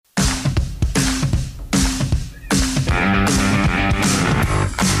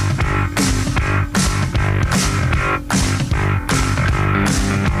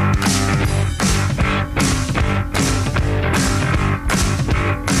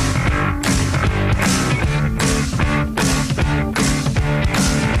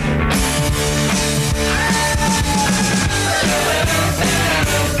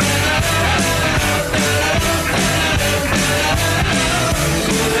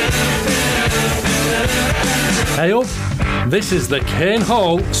Hey up, this is the Kaine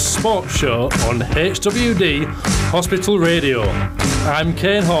Hall Sports Show on HWD Hospital Radio. I'm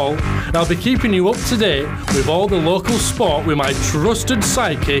Kaine Hall and I'll be keeping you up to date with all the local sport with my trusted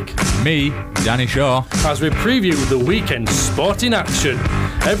sidekick, me, Danny Shaw, as we preview the weekend sport in action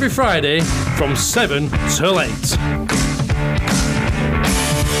every Friday from 7 till 8.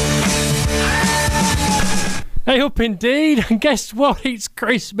 Hey up indeed, and guess what? It's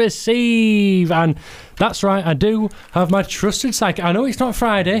Christmas Eve, and that's right, I do have my trusted sidekick. I know it's not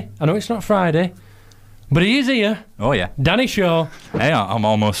Friday, but he is here. Oh yeah, Danny Shaw. Hey, I'm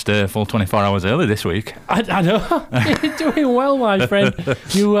almost full 24 hours early this week. I know, you're doing well, my friend.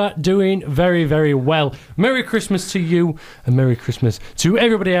 You are doing very, very well. Merry Christmas to you, and Merry Christmas to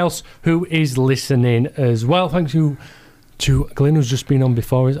everybody else who is listening as well. Thank you to Glenn, who's just been on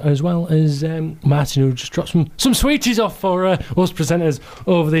before, as well as Martin, who just dropped some sweeties off for us presenters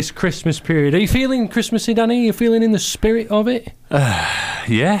over this Christmas period. Are you feeling Christmassy, Danny? Are you feeling in the spirit of it?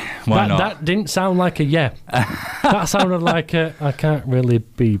 Yeah, why not? That didn't sound like a yeah. That sounded like a I can't really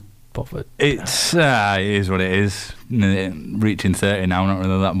be bothered. It is what it is. Reaching 30 now, not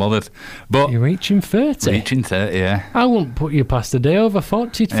really that bothered. But you're reaching 30? Reaching 30, yeah. I wouldn't put you past a day over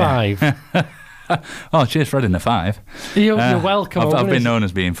 45. Yeah. Oh, cheers for adding the 5. You're welcome. I've been known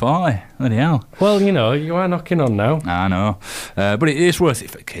as being 40. Bloody hell. Well, you know, you are knocking on now. I know. But it is worth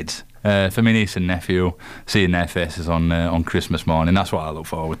it for kids. For my niece and nephew, seeing their faces on Christmas morning, that's what I look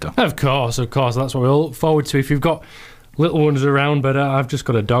forward to. Of course. That's what we all look forward to. If you've got little ones around, but I've just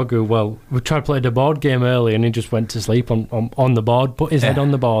got a dog who, well, we tried to play the board game early and he just went to sleep on the board, put his head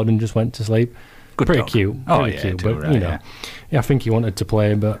on the board and just went to sleep. Good Pretty dog. Cute. Pretty cute, but right, you know. Yeah, I think he wanted to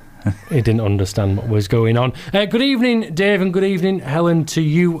play, but he didn't understand what was going on. Good evening, Dave, and good evening, Helen, to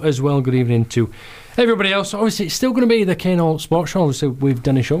you as well. Good evening to everybody else. Obviously, it's still going to be the Kaine Hall Sports Show. Obviously, with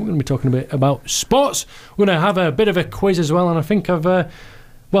Danny Shaw, we're going to be talking a bit about sports. We're going to have a bit of a quiz as well, and I think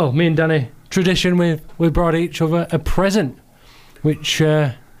me and Danny, tradition, we brought each other a present, which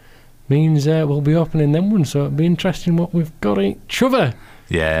means we'll be opening them ones, so it'll be interesting what we've got each other.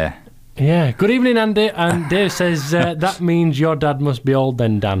 Yeah. Yeah. Good evening, Andy. And Dave says that means your dad must be old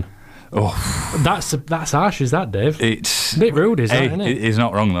then, Dan. Oh, that's harsh, is that, Dave? It's a bit rude, isn't it? He's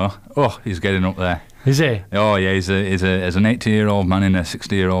not wrong though. Oh, he's getting up there. Is he? Oh yeah, he's an 80-year-old man in a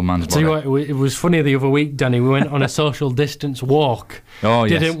 60-year-old man's body. Tell you what, it was funny the other week, Danny. We went on a social distance walk. Oh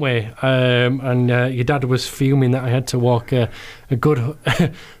yes, didn't we? And your dad was fuming that I had to walk a good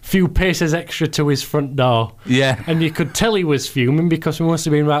few paces extra to his front door. Yeah, and you could tell he was fuming because we must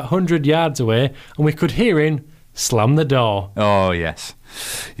have been about 100 yards away, and we could hear him slam the door. Oh yes.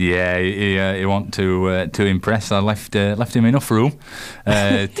 Yeah, he wanted to impress. I left him enough room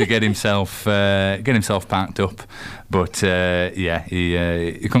to get himself packed up, but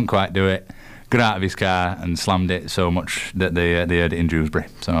he couldn't quite do it. Got out of his car and slammed it so much that they heard it in Dewsbury.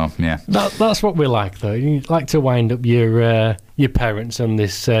 So yeah, that's what we like, though. You like to wind up your parents on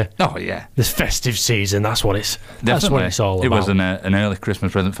this. This festive season. That's what it's. Definitely. That's what it's all about. It was an early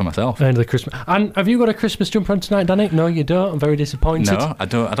Christmas present for myself. Early Christmas. And have you got a Christmas jumper on tonight, Danny? No, you don't. I'm very disappointed. No, I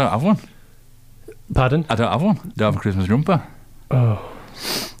don't have one. Pardon? I don't have one. Don't have a Christmas jumper. Oh,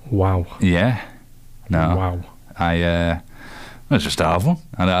 wow. Yeah. No. Wow. I just have one.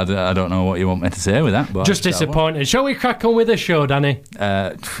 I don't know what you want me to say with that. But just disappointed. Shall we crack on with the show, Danny?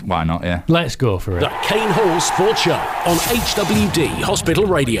 Why not, yeah. Let's go for it. The Kaine Hall Sports Show on HWD Hospital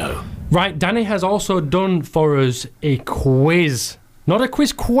Radio. Right, Danny has also done for us a quiz. Not a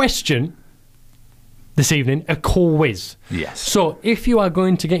quiz question this evening, a quiz. Yes. So if you are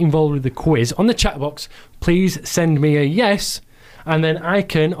going to get involved with the quiz, on the chat box, please send me a yes, and then I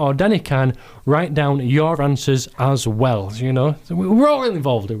can, or Danny can, write down your answers as well. You know, so we're all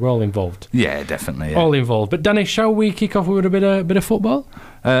involved. Yeah, definitely. Yeah. All involved. But Danny, shall we kick off with a bit of football?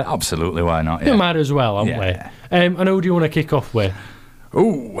 Absolutely. Why not? Yeah. We might as well, haven't we? And who do you want to kick off with?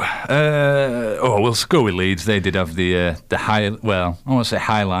 We'll go with Leeds. They did have the high. Well, I won't say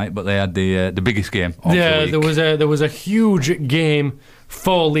highlight, but they had the biggest game. Yeah, there was a huge game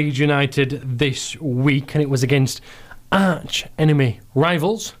for Leeds United this week, and it was against arch enemy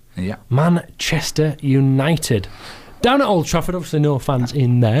rivals, Manchester United. Down at Old Trafford, obviously no fans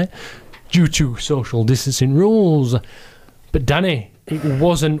in there due to social distancing rules. But Danny, it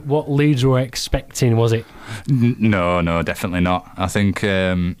wasn't what Leeds were expecting, was it? No, definitely not. I think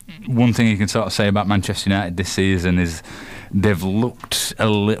one thing you can sort of say about Manchester United this season is they've looked a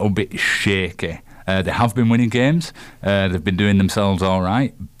little bit shaky. They have been winning games. They've been doing themselves all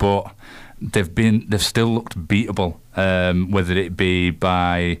right, but they've still looked beatable, whether it be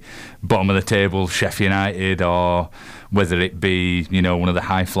by bottom of the table Sheffield United or whether it be, one of the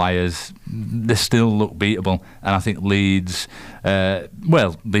high flyers, they still look beatable. And I think Leeds,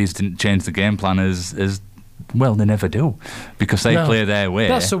 Leeds didn't change the game plan as well, they never do, because they play their way.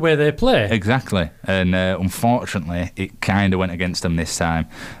 That's the way they play. Exactly. And unfortunately, it kind of went against them this time.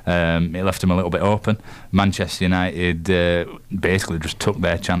 It left them a little bit open. Manchester United basically just took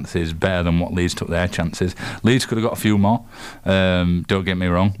their chances better than what Leeds took their chances. Leeds could have got a few more, don't get me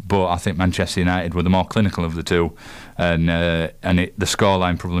wrong, but I think Manchester United were the more clinical of the two. And the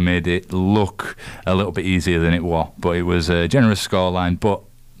scoreline probably made it look a little bit easier than it was. But it was a generous scoreline, but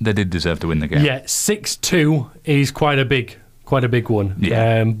they did deserve to win the game. Yeah, 6-2 is quite a big one.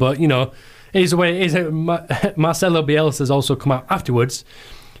 Yeah. But, is the way it is. Marcelo Bielsa's also come out afterwards.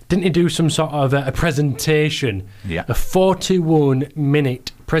 Didn't he do some sort of a presentation? Yeah. A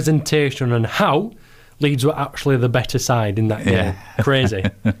 41-minute presentation on how Leeds were actually the better side in that game. Yeah. Crazy.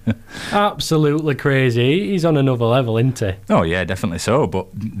 Absolutely crazy. He's on another level, isn't he? Oh, yeah, definitely so.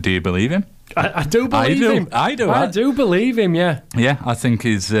 But do you believe him? I do believe him. I do believe him, yeah. Yeah, I think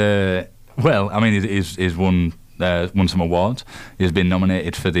he's... he's won some awards. He's been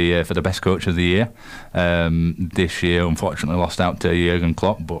nominated for the best coach of the year. This year, unfortunately, lost out to Jurgen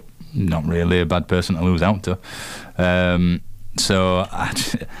Klopp, but not really a bad person to lose out to.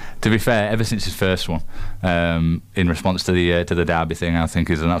 To be fair, ever since his first one, in response to the Derby thing, I think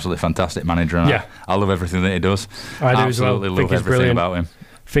he's an absolutely fantastic manager, and I love everything that he does. I do absolutely as well. Love think everything brilliant. about him.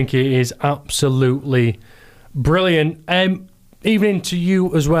 Think he is absolutely brilliant. Evening to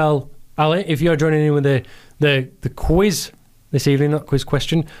you as well, Ali. If you're joining in with the quiz this evening, not quiz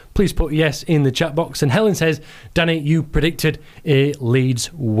question, please put yes in the chat box. And Helen says, Danny, you predicted a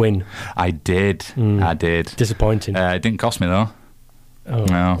Leeds win. I did. I did. Disappointing. It didn't cost me though. Oh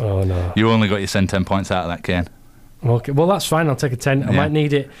no. You only got your 10 points out of that, Kaine. Okay, well that's fine. I'll take a 10. I might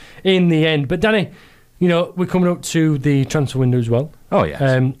need it in the end. But Danny, we're coming up to the transfer window as well. Oh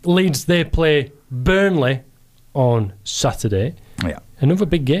yes. Leeds, they play Burnley on Saturday. Yeah. Another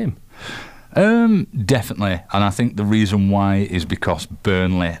big game. Definitely, and I think the reason why is because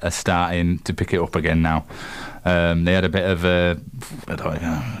Burnley are starting to pick it up again now. They had a bit of a,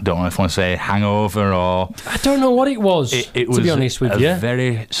 I don't know if I want to say hangover or... I don't know what it was, it was to be honest with you. a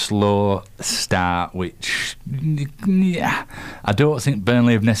very slow start, which, I don't think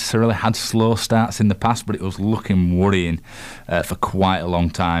Burnley have necessarily had slow starts in the past, but it was looking worrying for quite a long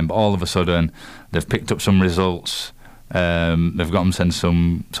time. But all of a sudden, they've picked up some results. They've got them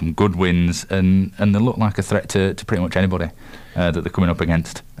some good wins, and they look like a threat to pretty much anybody that they're coming up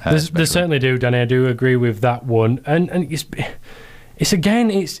against. They certainly do, Danny. I do agree with that one. And it's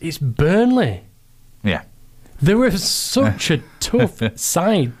Burnley. Yeah, they were such a tough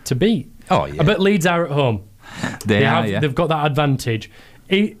side to beat. Oh yeah, but Leeds are at home. They've got that advantage.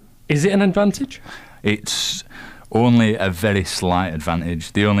 Is it an advantage? It's only a very slight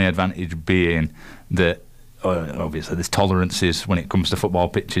advantage. The only advantage being that. Obviously there's tolerances when it comes to football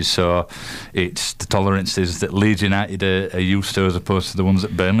pitches, so it's the tolerances that Leeds United are used to as opposed to the ones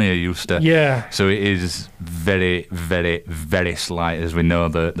that Burnley are used to. Yeah. So it is very, very, very slight. As we know,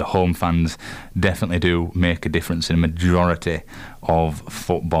 the home fans definitely do make a difference in a majority of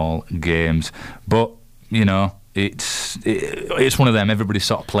football games. But, it's one of them. Everybody's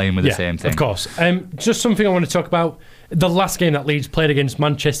sort of playing with the same thing. Of course. Just something I want to talk about. The last game that Leeds played against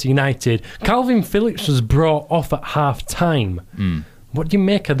Manchester United, Calvin Phillips was brought off at half-time. What do you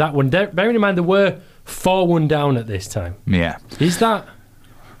make of that one? Bearing in mind they were 4-1 down at this time. Yeah. Is that...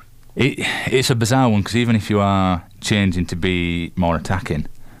 It's a bizarre one, because even if you are changing to be more attacking,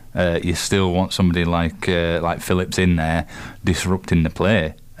 you still want somebody like Phillips in there disrupting the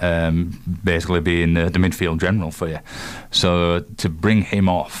play. Basically being the midfield general for you. So to bring him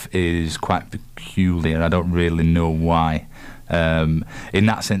off is quite peculiar. I don't really know why. In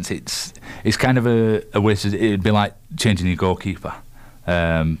that sense, it's kind of a waste. It'd be like changing your goalkeeper.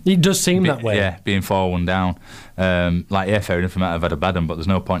 It does seem that way. Yeah, being 4-1 down. Fair enough, he might have had a bad one, but there's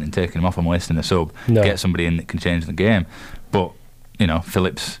no point in taking him off and wasting a sub. No. Get somebody in that can change the game. But,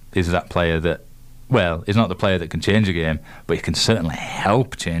 Phillips is that player that, well, he's not the player that can change a game, but he can certainly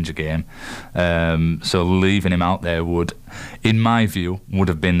help change a game. So leaving him out there would, in my view, would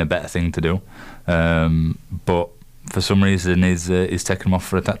have been the better thing to do. But for some reason, he's taken him off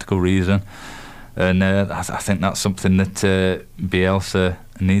for a tactical reason. And I think that's something that Bielsa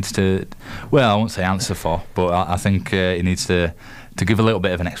needs to, well, I won't say answer for, but I think he needs to give a little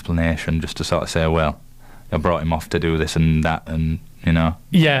bit of an explanation, just to sort of say, well, I brought him off to do this and that, and, let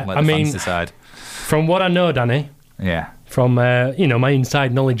the fans decide. From what I know, Danny, from my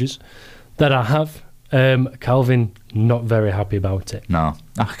inside knowledges that I have, Calvin not very happy about it. No,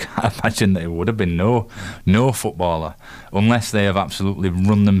 I can't imagine that it would have been no footballer, unless they have absolutely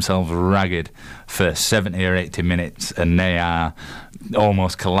run themselves ragged for 70 or 80 minutes and they are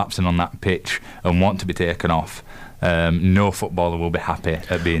almost collapsing on that pitch and want to be taken off. No footballer will be happy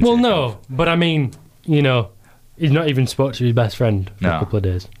at being taken off. But I mean, you know, he's not even spoke to his best friend for a couple of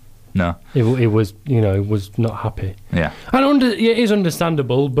days. No. It was, you know, he was not happy. Yeah. It is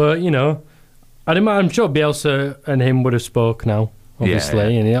understandable, but, you know, I'm sure Bielsa and him would have spoke now,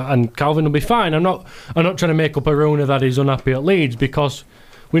 obviously, and Calvin will be fine. I'm not trying to make up a rumour that he's unhappy at Leeds, because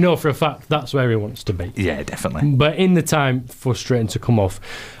we know for a fact that's where he wants to be. Yeah, definitely. But in the time, frustrating to come off.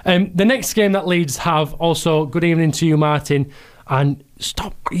 The next game that Leeds have, also, good evening to you, Martin. And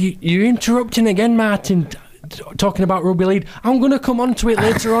stop, you're interrupting again, Martin, talking about rugby league. I'm going to come on to it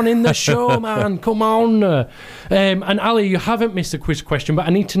later on in the show, man. Come on. And Ali, you haven't missed a quiz question, but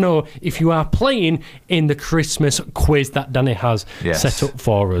I need to know if you are playing in the Christmas quiz that Danny has set up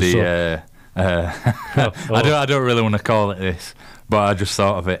for us. I don't really want to call it this, but I just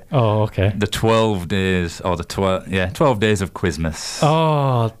thought of it. Oh, okay. The 12 days, or 12 days of Quizmas.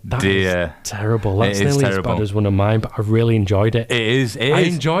 Oh, that is terrible. That's nearly as bad as one of mine, but I really enjoyed it. It is. I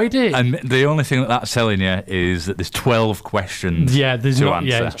enjoyed it. And the only thing that's telling you is that there's 12 questions to answer.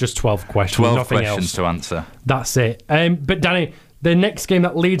 Yeah, it's just 12 questions. 12 nothing questions else to answer. That's it. But Danny, the next game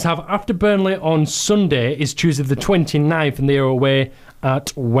that Leeds have after Burnley on Sunday is Tuesday the 29th, and they are away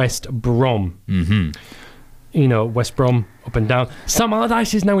at West Brom. Mm-hmm. You know, West Brom up and down. Sam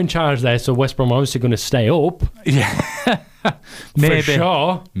Allardyce is now in charge there, so West Brom are obviously going to stay up. Yeah. Maybe. For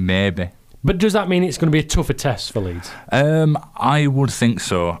sure. Maybe. But does that mean it's going to be a tougher test for Leeds? I would think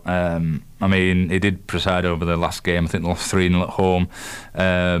so. I mean, he did preside over the last game. I think they lost 3-0 at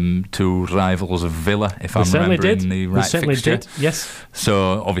home to rivals of Villa, if I'm remembering the right fixture. They certainly did, yes.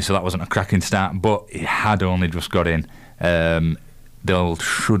 So, obviously, that wasn't a cracking start, but he had only just got in. There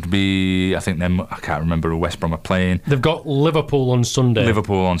should be, I can't remember who West Brom are playing. They've got Liverpool on Sunday.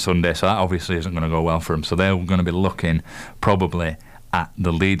 So that obviously isn't going to go well for them. So they're going to be looking probably at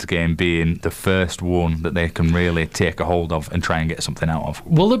the Leeds game being the first one that they can really take a hold of and try and get something out of.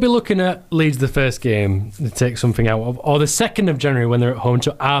 Will they be looking at Leeds the first game to take something out of, or the 2nd of January when they're at home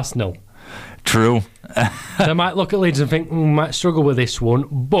to Arsenal? True. They might look at Leeds and think, might struggle with this one,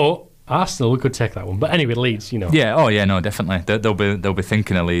 but Arsenal, we could take that one. But anyway, Leeds, you know. Yeah, no, definitely. They'll be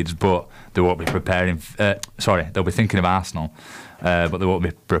thinking of Leeds, but they won't be preparing. They'll be thinking of Arsenal, but they won't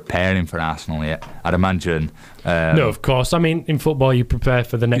be preparing for Arsenal yet. I'd imagine. No, of course. I mean, in football, you prepare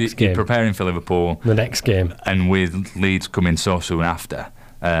for the next game. You're preparing for Liverpool. The next game. And with Leeds coming so soon after,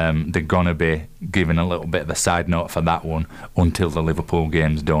 they're going to be giving a little bit of a side note for that one until the Liverpool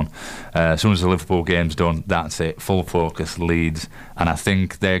game's done. As soon as the Liverpool game's done, that's it, full focus Leeds. And I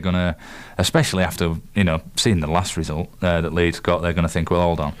think they're going to, especially after seeing the last result that Leeds got, they're going to think, well,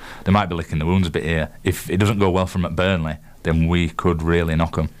 hold on, they might be licking the wounds a bit here. If it doesn't go well for them at Burnley, then we could really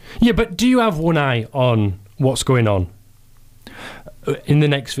knock them. Yeah, but do you have one eye on what's going on in the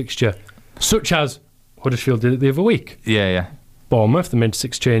next fixture, such as Huddersfield did it the other week? Yeah. Bournemouth, they made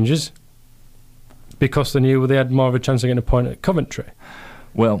 6 changes because they knew they had more of a chance of getting a point at Coventry.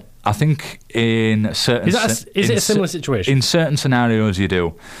 Well, I think in certain... Is it a similar situation? In certain scenarios you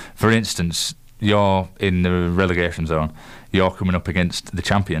do. For instance, you're in the relegation zone. You're coming up against the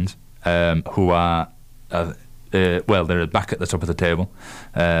champions, who are... they're back at the top of the table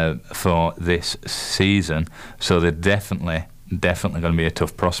for this season, so they're definitely going to be a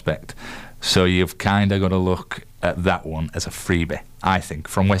tough prospect. So you've kind of got to look at that one as a freebie. I think,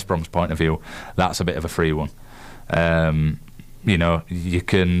 from West Brom's point of view, that's a bit of a free one. You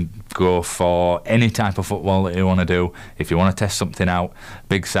can go for any type of football that you want to do. If you want to test something out,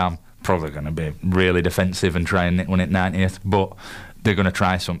 Big Sam probably going to be really defensive and try and nick one at 90th, but they're going to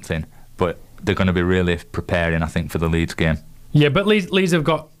try something. But they're going to be really preparing, I think, for the Leeds game. Yeah, but Leeds have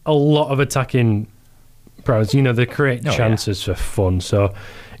got a lot of attacking prowess. They create chances for fun. So,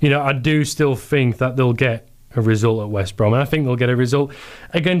 I do still think that they'll get a result at West Brom, and I think they'll get a result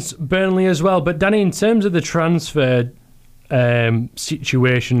against Burnley as well. But Danny, in terms of the transfer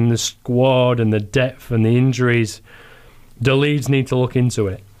situation, the squad and the depth and the injuries, do Leeds need to look into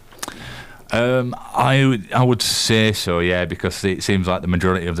it? I would say so, yeah, because it seems like the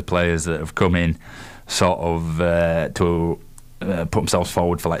majority of the players that have come in sort of to put themselves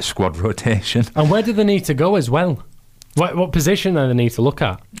forward for like squad rotation. And where do they need to go as well? What position do they need to look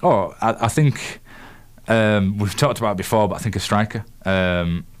at? Oh, I think we've talked about it before, but I think a striker.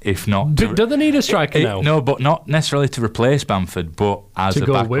 If not, do they need a striker now? No, but not necessarily to replace Bamford, but as a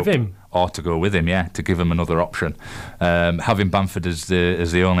backup. To go with him. Or to go with him, yeah, to give him another option. Having Bamford as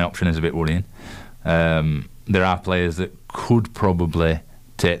the only option is a bit worrying. there are players that could probably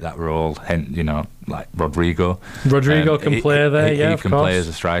take that role, like Rodrigo. Rodrigo can play there, he of can course. play as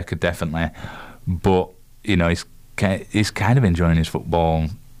a striker, definitely. But, he's kind of enjoying his football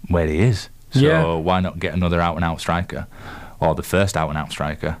where he is. So why not get another out-and-out striker, or the first out-and-out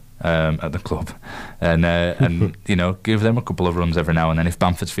striker at the club, and give them a couple of runs every now and then if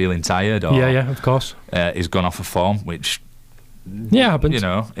Bamford's feeling tired, or of course, he's gone off of form, which happens.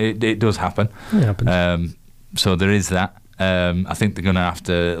 It does happen. It happens. So there is that. I think they're going to have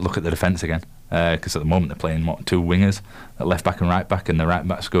to look at the defence again, because at the moment they're playing two wingers, left back and right back, and the right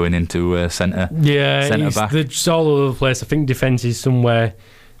back's going into centre. Centre back. They're just all over the place. I think defence is somewhere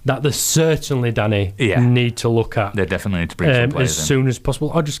that they certainly, Danny, need to look at. They definitely need to bring some players as soon as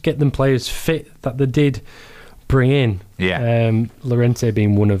possible, or just get them players fit that they did bring in. Llorente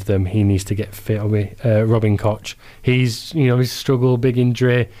being one of them, he needs to get fit. Robin Koch, he's struggled, big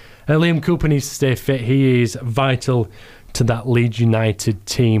injury. Liam Cooper needs to stay fit. He is vital to that Leeds United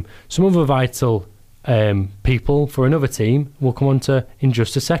team. Some other vital people for another team we'll come on to in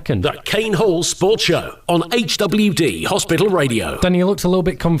just a second. The Kaine Hall Sports Show on HWD Hospital Radio. Danny looks a little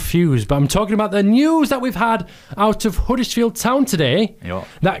bit confused, but I'm talking about the news that we've had out of Huddersfield Town today,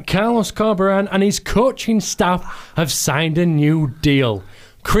 that Carlos Corberán and his coaching staff have signed a new deal.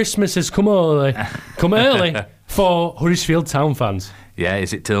 Christmas has come early for Huddersfield Town fans. Yeah,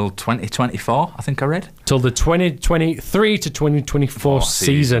 is it till 2024, I think I read? Till the 2023 to 2024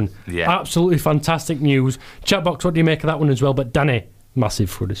 season. Yeah. Absolutely fantastic news. Chat box, what do you make of that one as well? But Danny,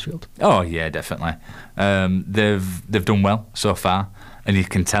 massive for Huddersfield. Oh, yeah, definitely. They've done well so far, and you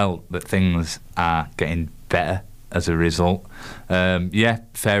can tell that things are getting better as a result.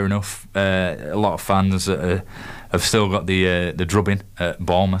 Fair enough. A lot of fans have still got the drubbing at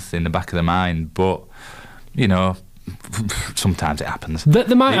Bournemouth in the back of their mind, but, sometimes it happens. They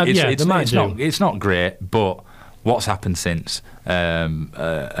might have, it's not great, but what's happened since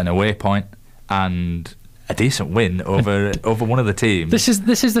an away point and a decent win over one of the teams. This is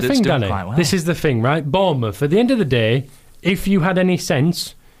the thing, Danny. Well. This is the thing, right? Bournemouth. At the end of the day, if you had any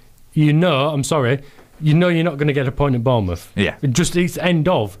sense, you're not going to get a point at Bournemouth. Yeah. It's end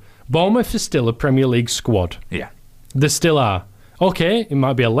of. Bournemouth is still a Premier League squad. Yeah. They still are. Okay, it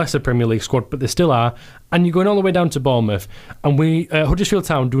might be a lesser Premier League squad, but they still are. And you're going all the way down to Bournemouth. And we, Huddersfield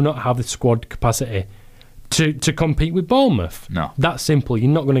Town, do not have the squad capacity to compete with Bournemouth. No. That's simple.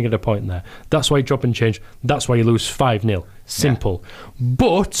 You're not going to get a point there. That's why you drop and change. That's why you lose 5-0. Simple.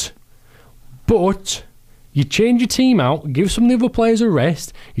 Yeah. But you change your team out, give some of the other players a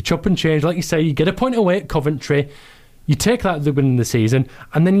rest, you chop and change, like you say, you get a point away at Coventry, you take that at the beginning of the season,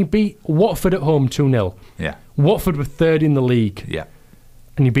 and then you beat Watford at home 2-0. Yeah. Watford were third in the league. Yeah.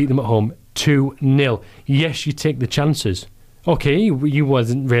 And you beat them at home 2-0. Yes, you take the chances. Okay, you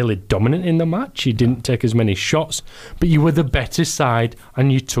wasn't really dominant in the match. You didn't take as many shots, but you were the better side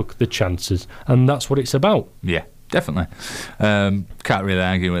and you took the chances. And that's what it's about. Yeah, definitely. Can't really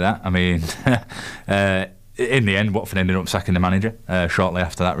argue with that. I mean, in the end, Watford ended up sacking the manager shortly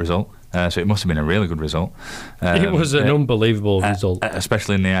after that result. So it must have been a really good result. It was an unbelievable result,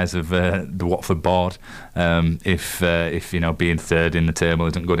 especially in the eyes of the Watford board. If being third in the table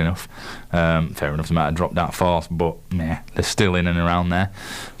isn't good enough, fair enough, they might have dropped out fourth, but they're still in and around there.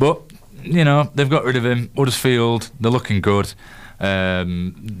 But they've got rid of him. Huddersfield, they're looking good.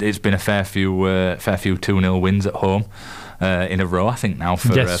 It's been a fair few 2-0 wins at home. In a row, I think now for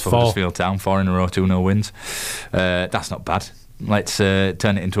Huddersfield Town, 4 in a row 2-0 wins. That's not bad. Let's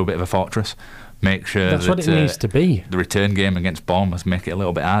turn it into a bit of a fortress. Make sure that's what it needs to be. The return game against Bournemouth, make it a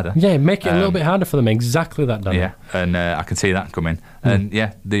little bit harder. Yeah, make it a little bit harder for them. Exactly that, Danny. Yeah, and I can see that coming. And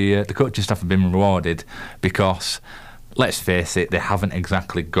the coaching staff have been rewarded because, let's face it, they haven't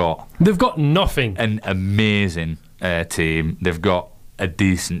exactly got. They've got nothing. An amazing team. They've got a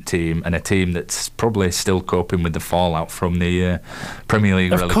decent team and a team that's probably still coping with the fallout from the Premier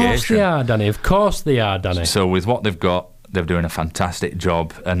League relegation. Of course they are, Danny. Of course they are, Danny. So with what they've got, they're doing a fantastic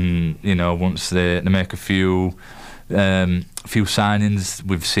job. And once they make a few signings,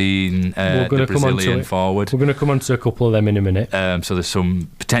 we've seen the Brazilian forward. We're going to come on to a couple of them in a minute. So there's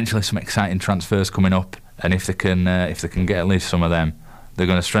potentially some exciting transfers coming up, and if they can get at least some of them, they're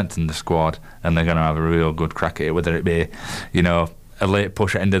going to strengthen the squad and they're going to have a real good crack at it, whether it be a late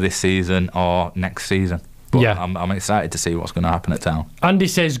push at end of this season or next season. But I'm excited to see what's going to happen at Town. Andy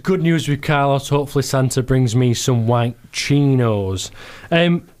says, good news with Carlos. Hopefully Santa brings me some white chinos.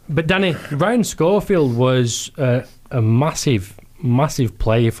 But Danny, Ryan Schofield was a massive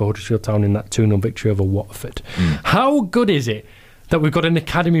player for Huddersfield Town in that 2-0 victory over Watford. How good is it that we've got an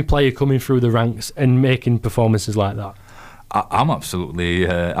academy player coming through the ranks and making performances like that? I'm absolutely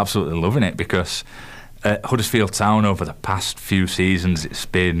loving it, because at Huddersfield Town over the past few seasons, it's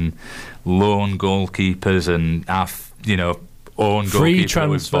been loan goalkeepers and own free goalkeeper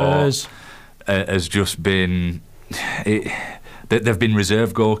transfers. Has just been. They've been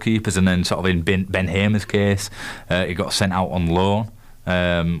reserve goalkeepers, and then sort of in Ben Hamer's case, he got sent out on loan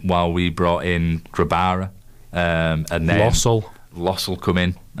while we brought in Grabara, and then Lossell come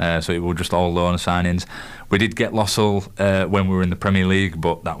in. So it were just all loan signings. We did get Lossell when we were in the Premier League,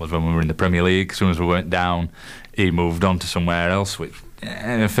 but that was when we were in the Premier League. As soon as we went down, he moved on to somewhere else, which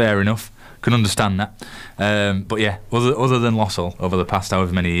fair enough. Can understand that. But yeah, other than Lossell, over the past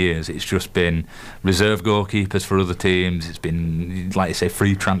however many years, it's just been reserve goalkeepers for other teams. It's been, like you say,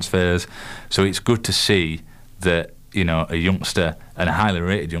 free transfers. So it's good to see that, a youngster, and a highly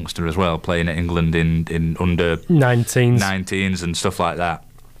rated youngster as well, playing at England in under 19s and stuff like that,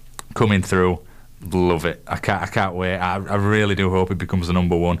 coming through. Love it. I can't wait. I really do hope he becomes the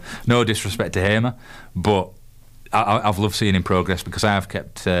number one. No disrespect to Hamer, but I've loved seeing him progress, because I have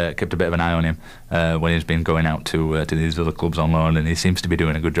kept a bit of an eye on him when he's been going out to these other clubs on loan, and he seems to be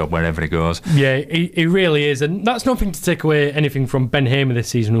doing a good job wherever he goes. Yeah, he really is, and that's nothing to take away anything from Ben Hamer this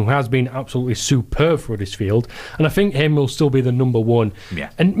season, who has been absolutely superb for Huddersfield, and I think Hamer will still be the number one.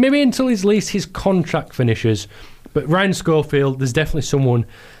 Yeah. And maybe until at least his contract finishes, but Ryan Schofield, there's definitely someone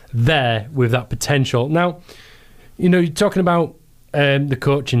there with that potential. Now, you're talking about the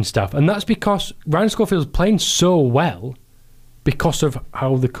coaching staff, and that's because Ryan Schofield's playing so well because of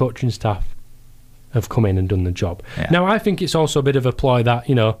how the coaching staff have come in and done the job. Yeah. Now, I think it's also a bit of a ploy that,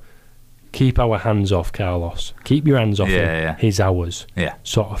 keep our hands off Carlos. Keep your hands off him. Yeah. His hours. Yeah.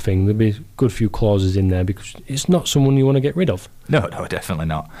 Sort of thing. There'll be a good few clauses in there, because it's not someone you want to get rid of. No, definitely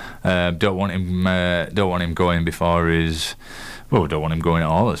not. Don't want him going before his. Well, don't want him going at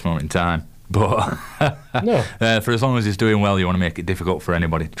all at this moment in time. But No. For as long as he's doing well, you want to make it difficult for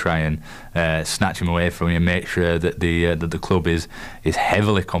anybody to try and snatch him away from you. Make sure that the club is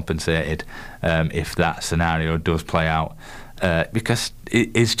heavily compensated if that scenario does play out, because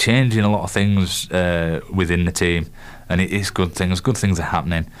it is changing a lot of things within the team, and it is good things. Good things are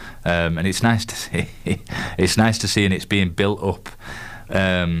happening, and it's nice to see. It's nice to see, and it's being built up.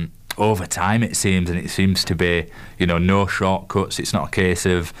 Over time, it seems, and it seems to be, no shortcuts. It's not a case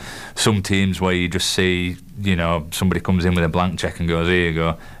of some teams where you just see, somebody comes in with a blank check and goes, here you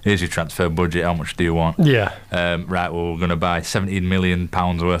go, here's your transfer budget, how much do you want? Yeah. Right, well, we're going to buy £17 million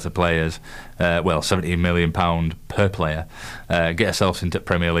worth of players, £17 million per player, get ourselves into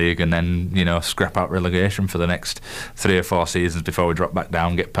Premier League, and then, scrap out relegation for the next 3 or 4 seasons before we drop back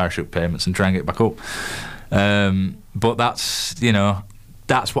down, get parachute payments and try and get back up. But that's,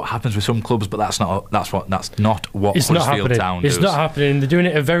 that's what happens with some clubs, but that's not what Huddersfield Town does. It's not happening. They're doing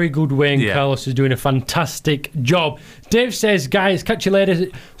it a very good way, and Yeah. Carlos is doing a fantastic job. Dave says, guys, catch you later.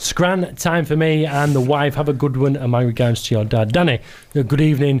 Scran time for me and the wife. Have a good one, and my regards to your dad. Danny, good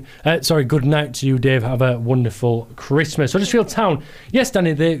evening. Good night to you, Dave. Have a wonderful Christmas. Huddersfield Town. Yes,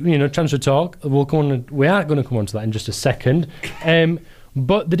 Danny, transfer talk. We are going to come on to that in just a second.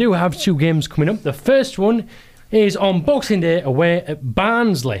 But they do have 2 games coming up. The first one is on Boxing Day away at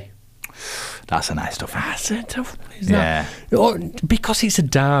Barnsley. That's a nice stuff. That's a tough one, isn't Yeah. it? Because it's a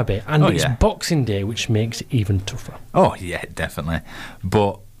derby and it's yeah. Boxing Day, which makes it even tougher. Oh yeah, definitely.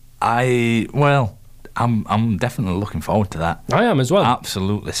 But I'm definitely looking forward to that. I am as well.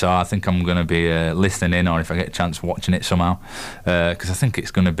 Absolutely. So I think I'm going to be listening in, or if I get a chance, watching it somehow, because I think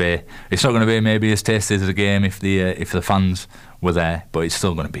it's not going to be maybe as tasty as a game if the fans were there, but it's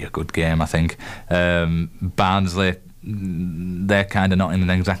still going to be a good game, I think. Barnsley, they're kind of not in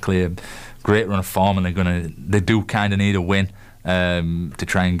exactly a great run of form, and they do kind of need a win to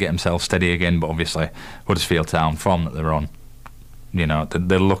try and get themselves steady again. But obviously, Huddersfield Town, form that they're on,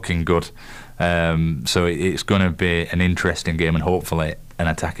 they're looking good. So it's going to be an interesting game, and hopefully an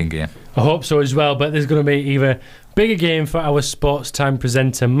attacking game. I hope so as well, but there's going to be even bigger game for our sports time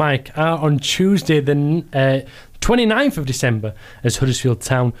presenter Mike on Tuesday the 29th of December as Huddersfield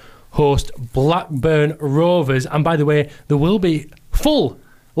Town host Blackburn Rovers. And by the way, there will be full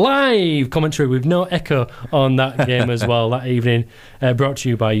live commentary with no echo on that game as well that evening, brought to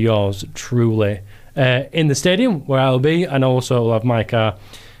you by yours truly in the stadium where I'll be, and also we'll have Mike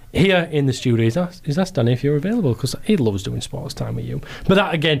here in the studio. He's asked Danny if you're available, because he loves doing sports time with you. But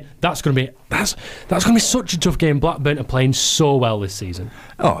that's going to be such a tough game. Blackburn are playing so well this season.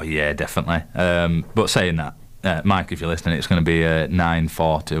 Oh yeah, definitely. But saying that, Mike, if you're listening, it's going to be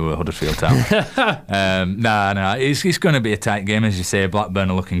 9-4 to Huddersfield Town. No, it's going to be a tight game, as you say.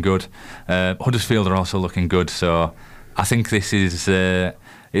 Blackburn are looking good. Huddersfield are also looking good. So I think this is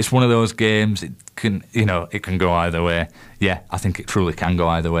it's one of those games. It can go either way. Yeah, I think it truly can go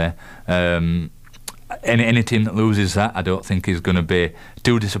either way. any team that loses that, I don't think is going to be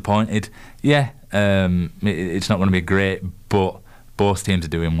too disappointed. Yeah, it's not going to be great, but both teams are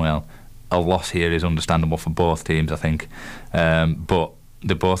doing well. A loss here is understandable for both teams, I think, but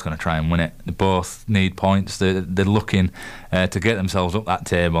they're both going to try and win it. They both need points. They're looking to get themselves up that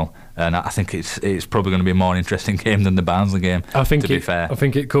table, and I think it's probably going to be a more interesting game than the Barnsley game. To be fair, I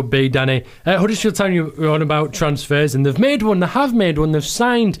think it could be, Danny. Huddersfield Town, you were on about transfers, and they've made one. They have made one. They've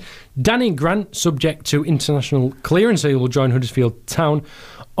signed Danny Grant, subject to international clearance. So he will join Huddersfield Town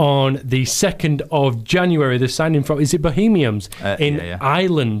on the 2nd of January. They're signing from, is it Bohemians in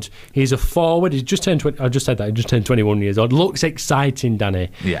Ireland? He's a forward. He's just turned 20, I just said that, he just turned 21 years old. Looks exciting, Danny,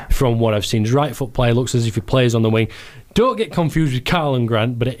 from what I've seen. His right foot player, looks as if he plays on the wing. Don't get confused with Carlin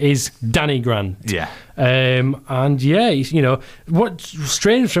Grant, but it is Danny Grant. Yeah. And yeah, you know, what's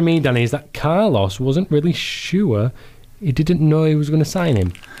strange for me, Danny, is that Carlos wasn't really sure. He didn't know he was going to sign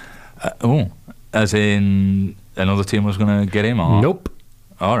him. As in another team was going to get him, or? Nope.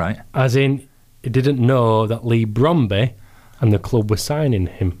 All right. As in, he didn't know that Lee Bromby and the club were signing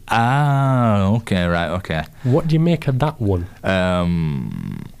him. Ah, okay, right, okay. What do you make of that one?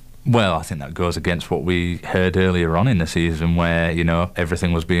 Well, I think that goes against what we heard earlier on in the season, where, you know,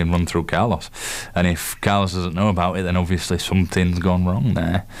 everything was being run through Carlos. And if Carlos doesn't know about it, then obviously something's gone wrong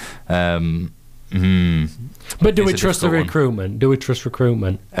there. But do we trust the recruitment? Do we trust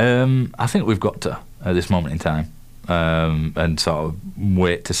recruitment? I think we've got to, at this moment in time. And sort of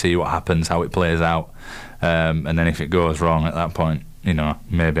wait to see what happens, how it plays out, and then if it goes wrong at that point, you know,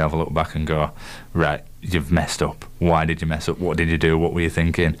 maybe have a look back and go, right, you've messed up. Why did you mess up? What did you do? What were you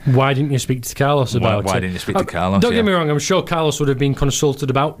thinking? Why didn't you speak to Carlos about it? Why didn't you speak to Carlos? Don't get me wrong, I'm sure Carlos would have been consulted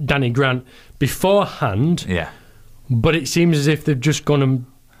about Danny Grant beforehand. Yeah. But it seems as if they've just gone and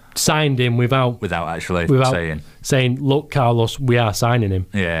signed him without actually saying, look, Carlos, we are signing him.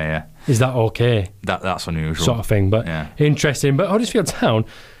 Yeah. Is that okay? That's unusual. Sort of thing, but interesting. But Huddersfield Town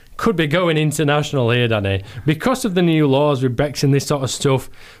could be going international here, Danny. Because of the new laws with Brexit and this sort of stuff,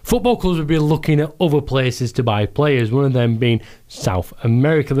 football clubs would be looking at other places to buy players, one of them being South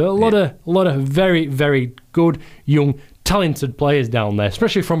America. There are a lot of very, very good, young, talented players down there,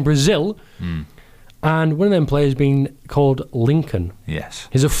 especially from Brazil. And one of them players being called Lincoln. Yes.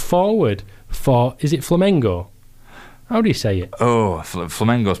 He's a forward for, is it Flamengo? How do you say it? Oh,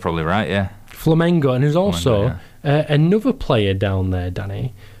 Flamengo's probably right, yeah. Flamengo, and there's also another player down there,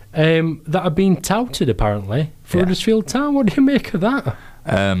 Danny, that have been touted apparently for Huddersfield Town. What do you make of that?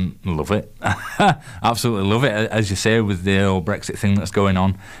 Love it. Absolutely love it. As you say, with the whole Brexit thing that's going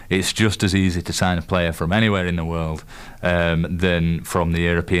on, it's just as easy to sign a player from anywhere in the world than from the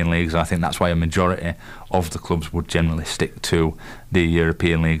European leagues. I think that's why a majority of the clubs would generally stick to the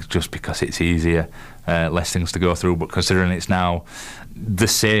European leagues, just because it's easier, less things to go through. But considering it's now the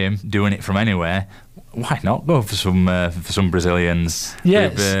same, doing it from anywhere, why not go for some Brazilians?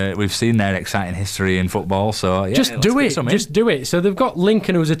 Yes. We've seen their exciting history in football, so yeah, just do it. So they've got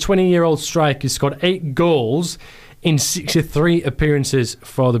Lincoln, who's a 20-year-old striker, who's scored 8 goals in 63 appearances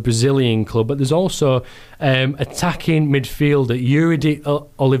for the Brazilian club. But there's also attacking midfielder Yuri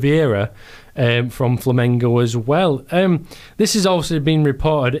Oliveira from Flamengo as well. This has also been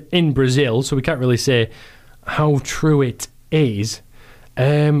reported in Brazil, so we can't really say how true it is.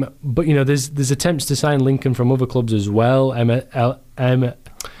 But you know, there's attempts to sign Lincoln from other clubs as well. MLS,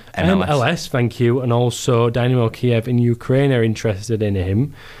 thank you, and also Dynamo Kiev in Ukraine are interested in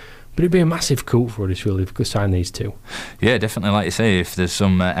him. But it'd be a massive coup for Huddersfield if we could sign these two. Yeah, definitely. Like you say, if there's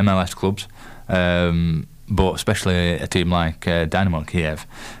some MLS clubs, but especially a team like Dynamo Kiev,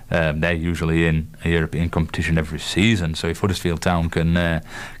 they're usually in a European competition every season. So if Huddersfield Town can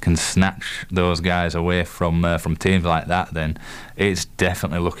snatch those guys away from teams like that, then it's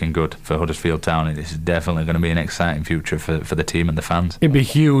definitely looking good for Huddersfield Town. It is definitely going to be an exciting future for the team and the fans. It'd be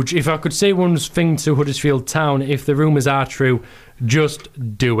huge. If I could say one thing to Huddersfield Town, if the rumours are true, just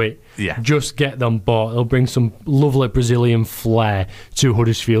do it. Yeah. Just get them bought. It'll bring some lovely Brazilian flair to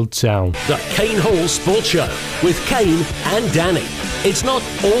Huddersfield Town. The Kaine Hall Sports Show with Kaine and Danny. It's not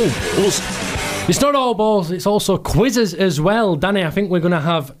all balls. It's not all balls, it's also quizzes as well. Danny, I think we're going to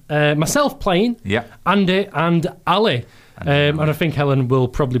have myself playing, Andy and Ali. And I think Helen will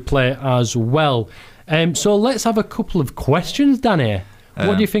probably play as well. So let's have a couple of questions, Danny.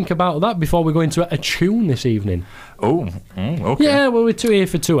 What do you think about that before we go into a tune this evening? Okay. Yeah, well, we're here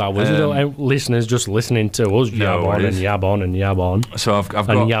for 2 hours. We don't have listeners just listening to us yab on and yab on and yab on. So I've got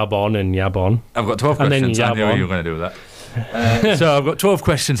yab on and yab on. I've got 12 questions. And then I knew you were going to do that. So I've got 12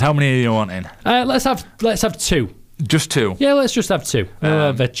 questions. How many are you wanting? Let's have 2. Just 2? Yeah, let's just have 2. We'll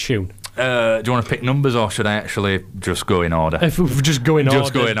have a tune. Do you want to pick numbers, or should I actually just go in order? If we just go in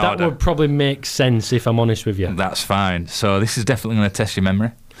Just order, go in that order. would probably make sense if I'm honest with you. That's fine. So this is definitely going to test your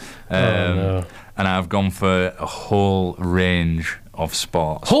memory. No. And I've gone for a whole range of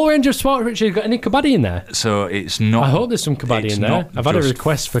sports. Whole range of sport, Richard. You got any kabaddi in there? So it's not... I hope there's some kabaddi it's in there. not I've had a just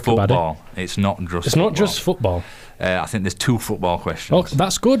request for football. kabaddi. It's not just It's football. not just football. I think there's 2 football questions. Oh,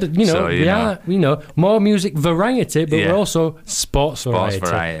 that's good. You know, So, you know. we know more music variety, but Yeah. we're also sports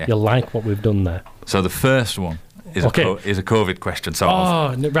variety. You like what we've done there. So the first one is, Okay. is a COVID question, sort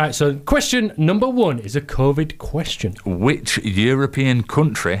of. Oh, right. So question number 1 is a COVID question. Which European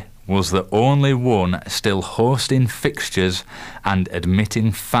country was the only one still hosting fixtures and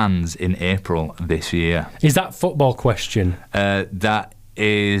admitting fans in April this year? Is that football question? That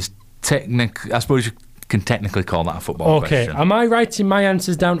is I suppose you can technically call that a football Okay. question. Am I writing my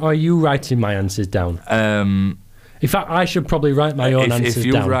answers down, or are you writing my answers down? In fact, I should probably write my own answers if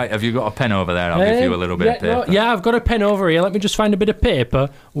you down. write, have you got a pen over there? I'll give you a little bit of paper. Yeah, I've got a pen over here. Let me just find a bit of paper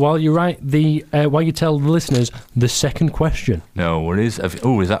while you write while you tell the listeners the second question. No worries.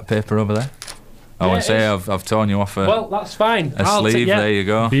 Is that paper over there? I want to say I've torn you off Well, that's fine. a sleeve. There you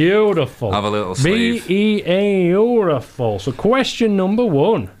go. Beautiful. Have a little sleeve. Beautiful. So question number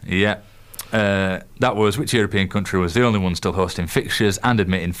 1. Yeah. That was which European country was the only one still hosting fixtures and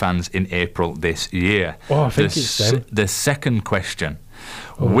admitting fans in April this year? Oh, I think it's them. The second question.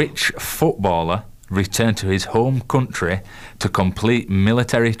 Which footballer returned to his home country to complete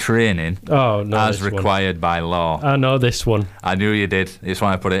military training as required by law? I know this one. I knew you did. That's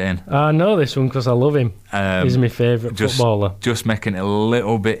why I put it in. I know this one because I love him. He's my favourite footballer. Just making it a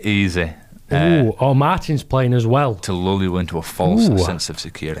little bit easy. Martin's playing as well. To lull you into a false sense of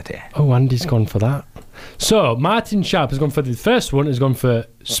security. Oh, Andy's gone for that. So, Martin Sharp has gone for the first one, has gone for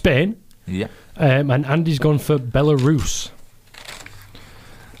Spain. Yeah. And Andy's gone for Belarus.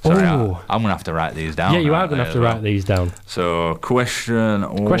 Sorry, I'm going to have to write these down. Yeah, you are going to have to write these down. So, question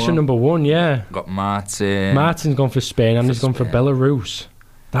number 1, yeah. Got Martin. Martin's gone for Spain, Andy's gone for Belarus.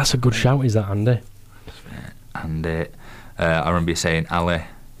 That's a good shout, is that, Andy? Andy. I remember you saying Ali.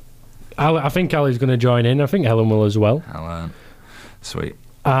 I think Ali's going to join in. I think Helen will as well. Helen. Sweet.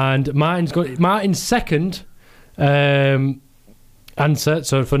 And Martin's second answer,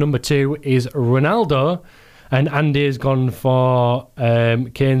 so for number 2, is Ronaldo. And Andy has gone for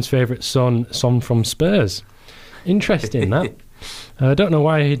Kane's favourite son from Spurs. Interesting, that. I don't know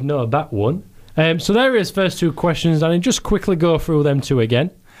why he'd know that one. So there are his first 2 questions, and I'll just quickly go through them 2 again.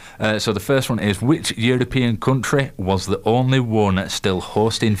 So the first one is, which European country was the only one still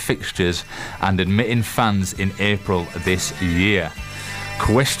hosting fixtures and admitting fans in April this year?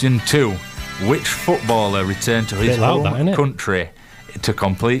 Question 2, which footballer returned to his home country to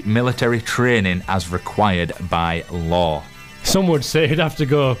complete military training as required by law? Some would say he'd have to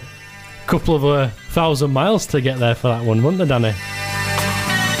go a couple of 1,000 miles to get there for that one, wouldn't they, Danny?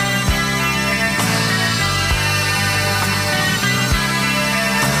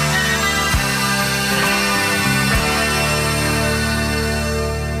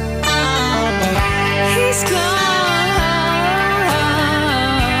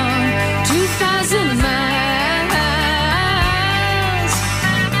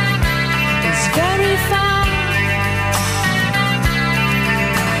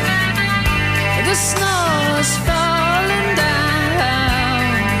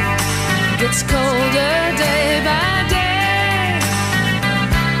 It's colder day by day.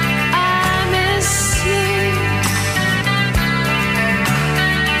 I miss you.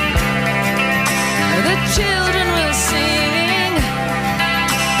 The children will sing.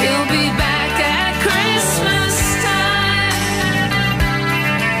 He'll be back at Christmas time.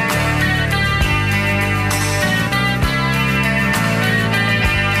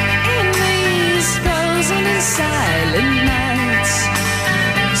 In these frozen and silent nights,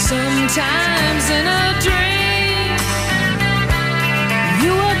 sometimes in a dream,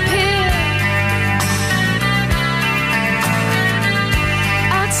 you appear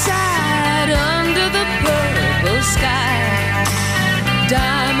outside under the purple sky,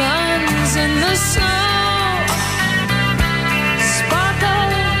 diamonds in the snow sparkle.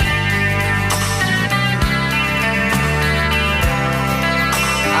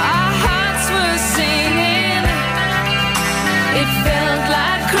 Our hearts were singing, it felt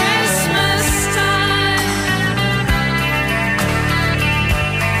like Christmas time.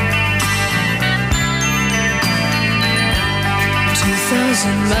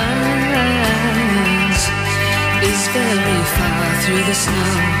 2,000 miles is very far through the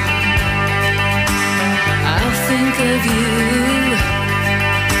snow. I'll think of you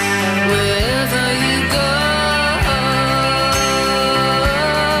wherever you go.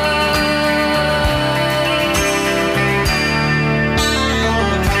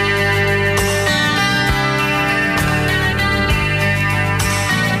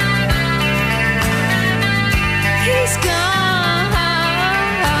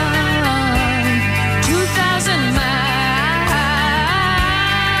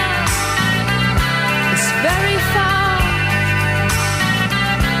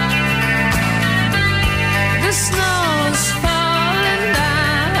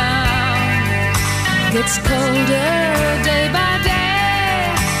 gets colder day by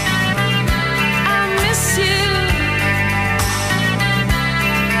day. I miss you.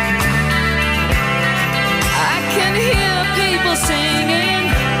 I can hear people singing.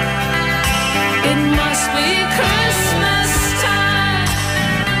 It must be Christmas time.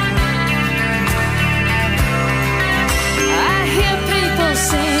 I hear people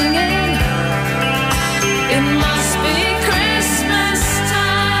singing. It must be Christmas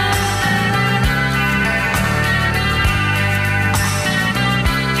time.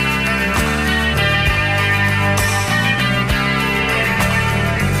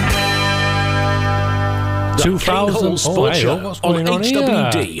 The 2000 Kaine Hall Sports hey, Show what's on going on here?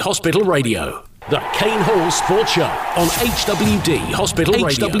 HWD Hospital Radio. The Kaine Hall Sports Show on HWD Hospital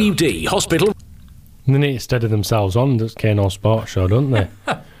Radio. HWD Hospital. They need to steady themselves on the Kaine Hall Sports Show, don't they?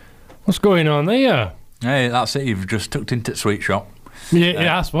 What's going on there? Hey, that's it. You've just tucked into the sweet shop. Yeah,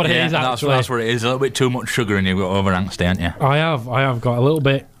 that's what it is, actually. That's what it is. A little bit too much sugar and you've got over angst, ain't you? I have got a little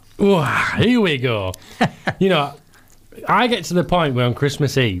bit. Ooh, here we go. You know, I get to the point where on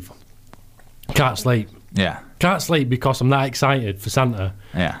Christmas Eve, can't sleep. Yeah. Can't sleep because I'm that excited for Santa.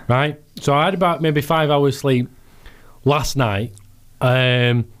 Yeah. Right? So I had about maybe 5 hours sleep last night,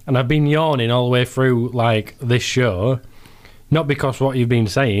 and I've been yawning all the way through, like, this show. Not because what you've been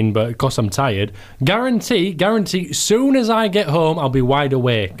saying, but because I'm tired. Guarantee, soon as I get home, I'll be wide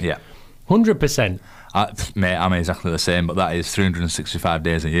awake. Yeah. 100%. Mate, I'm exactly the same, but that is 365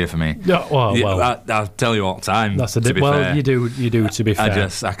 days a year for me. Well, I'll tell you all the time. that's to be fair. you do. To be fair,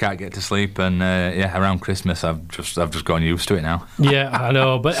 I can't get to sleep, and around Christmas, I've just gotten used to it now. Yeah, I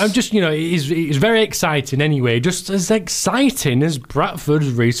know, but I'm just, it's very exciting anyway. Just as exciting as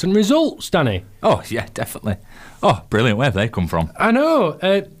Bradford's recent results, Danny. Oh yeah, definitely. Oh, brilliant! Where have they come from? I know.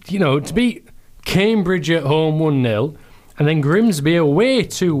 To beat Cambridge at home 1-0, and then Grimsby away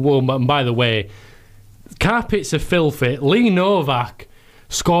 2-1. And by the way, carpets are filthy. Lee Novak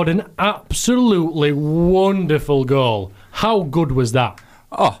scored an absolutely wonderful goal. How good was that?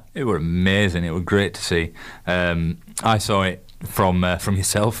 Oh, it was amazing. It was great to see. I saw it from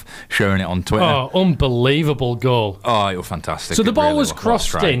yourself, sharing it on Twitter. Oh, unbelievable goal. Oh, it was fantastic. So the It ball really was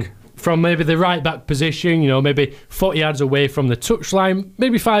crossed in from maybe the right back position, maybe 40 yards away from the touchline,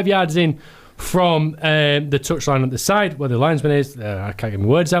 maybe 5 yards in from the touchline at the side where the linesman is. I can't get my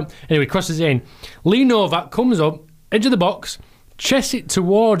words out. Anyway, crosses it in. Lee Novak comes up, edge of the box, chests it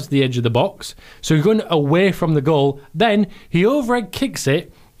towards the edge of the box, so he's going away from the goal. Then he overhead kicks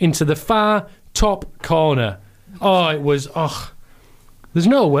it into the far top corner. Oh, it was... There's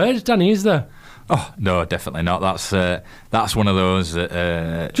no words, Danny, is there? Oh no, definitely not. That's one of those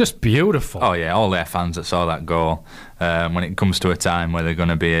that just beautiful. Oh yeah, all their fans that saw that goal. When it comes to a time where they're going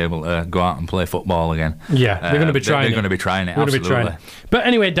to be able to go out and play football again, yeah, they're going to be trying. They're going to be trying it. Absolutely. But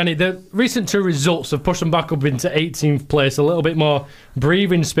anyway, Danny, the recent 2 results have pushed them back up into 18th place. A little bit more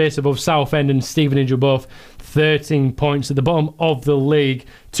breathing space above Southend and Stevenage, are both 13 points at the bottom of the league.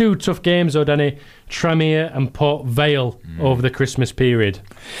 2 tough games, though, Danny. Tranmere and Port Vale over the Christmas period.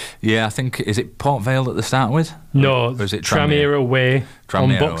 Yeah, I think, is it Port Vale at the start with? No, or is it Tranmere away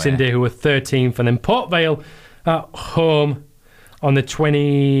on Boxing Day, who were 13th, and then Port Vale at home on the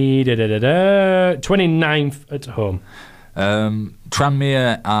 29th at home.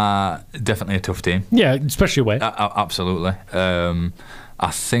 Tranmere are definitely a tough team. Yeah, especially away. Absolutely. I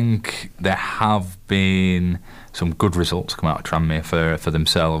think there have been some good results come out of Tranmere for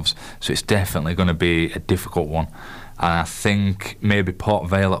themselves, so it's definitely going to be a difficult one. And I think maybe Port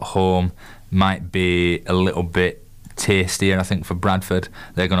Vale at home might be a little bit tastier. I think for Bradford,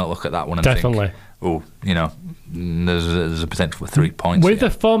 they're going to look at that one and think, oh, there's a potential for 3 points with the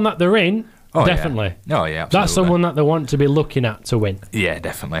form that they're in. Oh, definitely. Yeah. Oh, yeah, absolutely. That's the one that they want to be looking at to win. Yeah,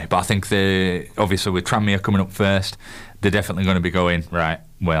 definitely. But I think obviously with Tranmere coming up first, they're definitely going to be going, right,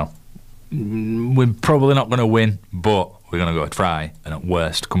 well, we're probably not going to win, but we're going to go try, and at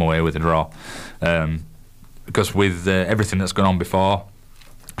worst, come away with a draw. Because with everything that's gone on before,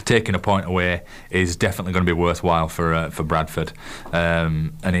 taking a point away is definitely going to be worthwhile for Bradford,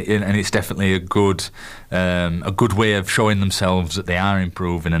 and it's definitely a good way of showing themselves that they are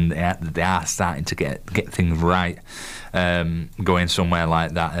improving and they are starting to get things right, going somewhere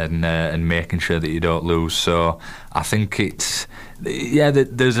like that and making sure that you don't lose. So I think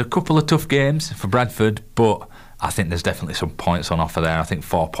there's a couple of tough games for Bradford, but I think there's definitely some points on offer there. I think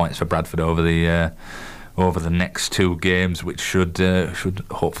 4 points for Bradford over the next 2 games, which should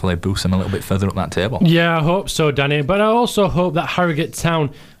hopefully boost them a little bit further up that table. Yeah, I hope so, Danny. But I also hope that Harrogate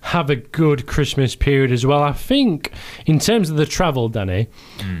Town have a good Christmas period as well. I think in terms of the travel, Danny,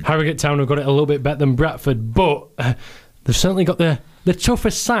 Harrogate Town have got it a little bit better than Bradford, but they've certainly got the the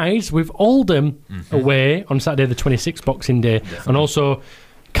toughest sides with Oldham away on Saturday the 26th, Boxing Day, and also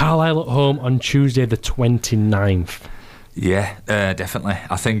Carlisle at home on Tuesday the 29th. Yeah, definitely.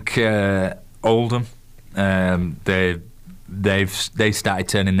 I think Oldham, they started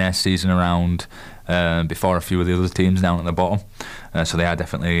turning their season around before a few of the other teams down at the bottom, so they are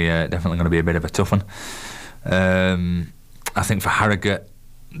definitely going to be a bit of a tough one. I think for Harrogate,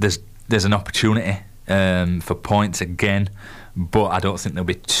 there's an opportunity for points again, but I don't think they'll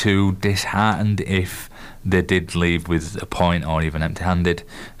be too disheartened if they did leave with a point or even empty-handed,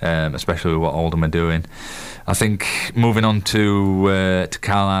 especially with what Oldham are doing. I think moving on to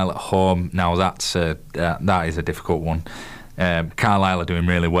Carlisle at home, now that is a difficult one. Carlisle are doing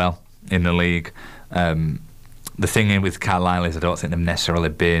really well in the league. The thing with Carlisle is I don't think they've necessarily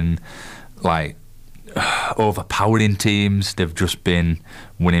been like overpowering teams. They've just been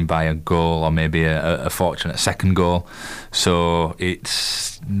winning by a goal or maybe a fortunate second goal. So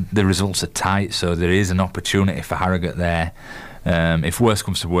the results are tight. So there is an opportunity for Harrogate there. If worse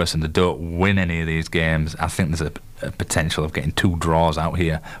comes to worse and they don't win any of these games, I think there's a potential of getting 2 draws out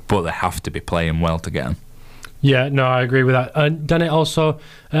here. But they have to be playing well to get them. Yeah, no, I agree with that. Danny, also,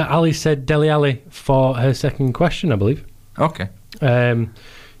 Ali said Dele Alli for her second question, I believe. Okay.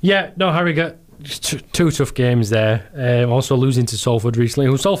 Yeah, no, Harrogate, just 2 tough games there. Also losing to Salford recently,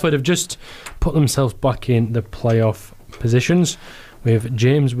 who Salford have just put themselves back in the playoff positions with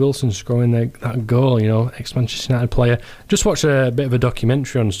James Wilson scoring that goal, ex-Manchester United player. Just watched a bit of a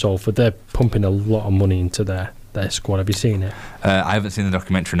documentary on Salford. They're pumping a lot of money into their squad. Have you seen it? I haven't seen the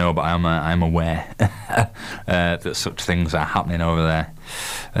documentary, no, but I'm aware that such things are happening over there.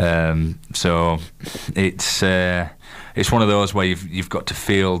 So it's one of those where you've got to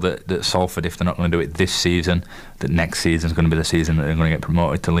feel that Salford, if they're not going to do it this season, that next season is going to be the season that they're going to get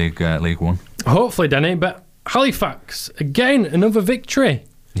promoted to League One. Hopefully, Danny. But Halifax, again, another victory.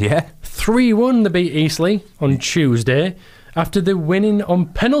 Yeah. 3-1 they beat Eastleigh on Tuesday after the winning on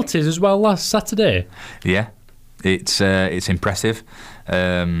penalties as well last Saturday. Yeah. It's impressive.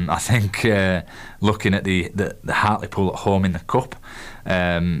 I think looking at the Hartlepool at home in the cup,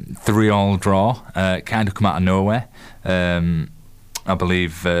 3-3 draw, kind of come out of nowhere. I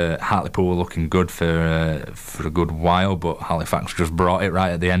believe Hartlepool were looking good for a good while, but Halifax just brought it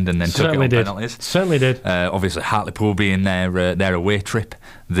right at the end and then took it on penalties. Certainly did. Obviously, Hartlepool being their away trip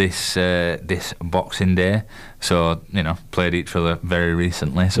this Boxing Day, so played each other very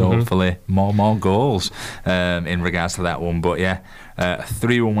recently. So hopefully more goals in regards to that one. But yeah, a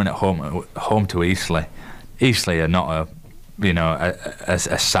 3-1 win at home to Eastleigh. Eastleigh are not a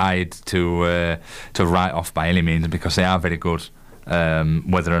side to write off by any means, because they are very good.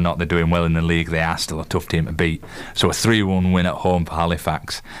 Whether or not they're doing well in the league, they are still a tough team to beat. So a 3-1 win at home for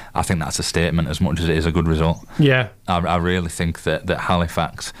Halifax, I think that's a statement as much as it is a good result. Yeah, I really think that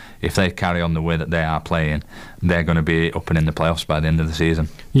Halifax, if they carry on the way that they are playing, they're going to be up and in the playoffs by the end of the season.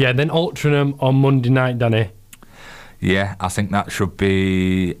 Yeah, then Altrincham on Monday night, Danny. Yeah, I think that should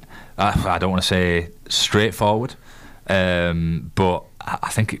be, I don't want to say straightforward, but I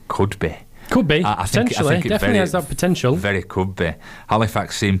think it could be. Could be, potentially. I think definitely has that potential. Very could be.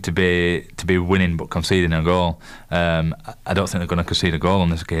 Halifax seem to be winning but conceding a goal. I don't think they're going to concede a goal on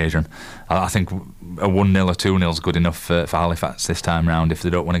this occasion. I think a 1-0 or 2-0 is good enough for Halifax this time round if they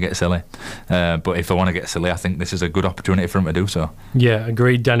don't want to get silly. But if they want to get silly, I think this is a good opportunity for them to do so. Yeah,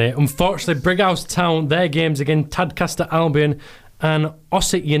 agreed, Danny. Unfortunately, Brighouse Town, their games again, Tadcaster Albion and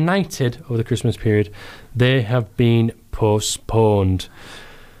Ossett United over the Christmas period, they have been postponed.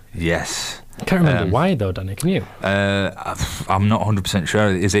 Yes. I can't remember why though, Danny. Can you? I'm not 100% sure.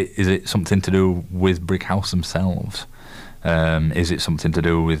 Is it something to do with Brighouse themselves? Is it something to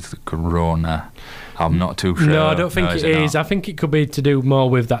do with Corona? I'm not too sure. No, I don't think it is. I think it could be to do more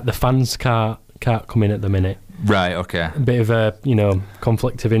with that the fans can't come in at the minute. Right. Okay. A bit of a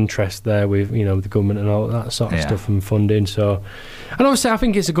conflict of interest there with the government and all that sort of stuff and funding. So, and obviously I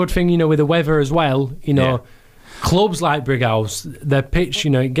think it's a good thing with the weather as well. Clubs like Brighouse, their pitch,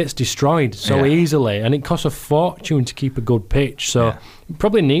 it gets destroyed so easily, and it costs a fortune to keep a good pitch. So it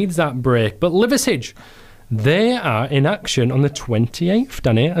probably needs that break. But Liversedge, they are in action on the 28th,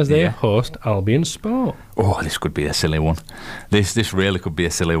 Danny, as they host Albion Sport. Oh, this could be a silly one. This really could be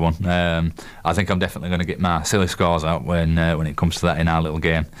a silly one. I think I'm definitely going to get my silly scores out when it comes to that in our little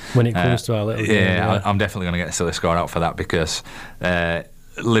game. When it comes to our little game, yeah. I'm definitely going to get a silly score out for that because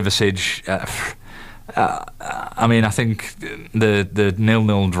Liversedge. I think the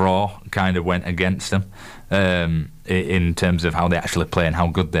 0-0 draw kind of went against them in terms of how they actually play and how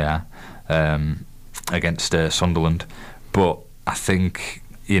good they are against Sunderland. But I think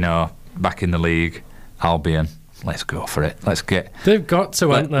back in the league, Albion, let's go for it. Let's get. They've got to,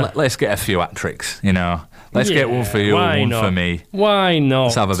 haven't they? Let's get a few hat tricks. You know, let's get one for you, why one not? for me. Why not?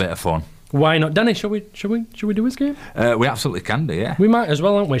 Let's have a bit of fun. Why not, Danny? Shall we do his game? We absolutely can do, yeah. We might as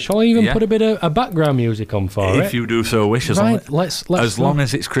well, aren't we? Shall I even Yeah. put a bit of a background music on for it? If you do so wish, as let's long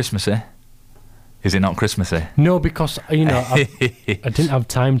as it's Christmassy. Is it not Christmassy? No, because I didn't have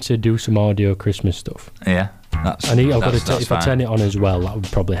time to do some audio Christmas stuff. Yeah, if I turn it on as well, that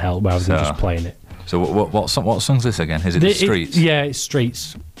would probably help rather than just playing it. So what song's this again? Is it the Streets? Yeah, it's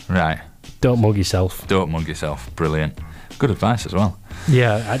Streets. Right. Don't mug yourself. Don't mug yourself. Brilliant. Good advice as well.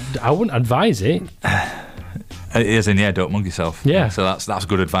 Yeah, I wouldn't advise it. It is in, yeah, don't mug yourself. Yeah. So that's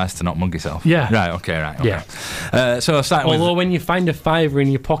good advice to not mug yourself. Yeah. Right, okay. Yeah. So starting Although with... when you find a fiver in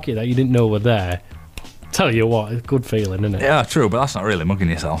your pocket that you didn't know were there, tell you what, it's a good feeling, isn't it? Yeah, true, but that's not really mugging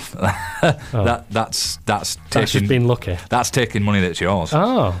yourself. That's just being lucky. That's taking money that's yours.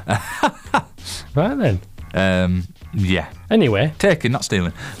 Oh. Right then. Yeah. Anyway. Taking, not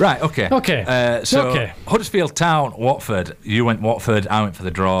stealing. Right, okay. Okay. Huddersfield Town, Watford. You went Watford, I went for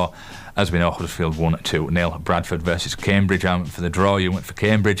the draw. As we know, Huddersfield won 2-0. Bradford versus Cambridge. I went for the draw. You went for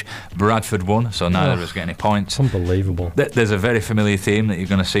Cambridge. Bradford won, so neither of us get any points. Unbelievable. There's a very familiar theme that you're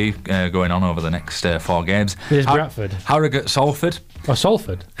going to see going on over the next 4 games. Here's Bradford. Harrogate, Salford. Oh,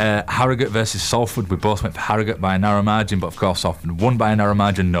 Salford. Harrogate versus Salford. We both went for Harrogate by a narrow margin, but of course Salford won by a narrow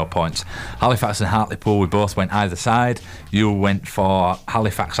margin, no points. Halifax and Hartlepool, we both went either side. You went for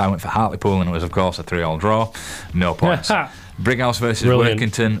Halifax, I went for Hartlepool, and it was of course a 3-3 draw, no points. Brighouse versus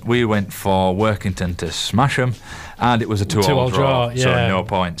Workington, we went for Workington to smash them, and it was a 2-2 draw, yeah. so no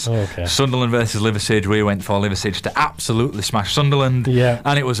points. Okay. Sunderland versus Liversidge, we went for Liversidge to absolutely smash Sunderland,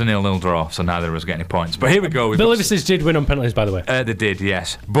 and it was a 0-0 draw, so neither of us get any points. But here we go. But Liversidge did win on penalties, by the way. They did,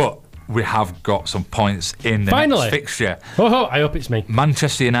 yes, but we have got some points in the next fixture. Oh, I hope it's me.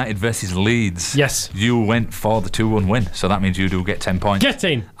 Manchester United versus Leeds. Yes. You went for the 2-1 win, so that means you do get 10 points. Get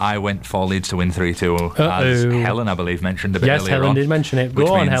in. I went for Leeds to win 3-2, as Helen, I believe, mentioned a bit earlier on. Yes, Helen did mention it.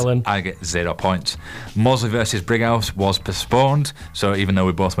 Go on, Helen. I get 0 points. Mosley versus Brighouse was postponed, so even though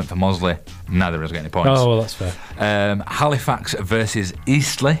we both went for Mosley, neither of us get any points. Oh, well, that's fair. Halifax versus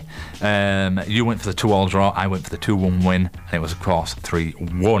Eastleigh. You went for the 2-2 draw, I went for the 2-1 win, and it was, of course,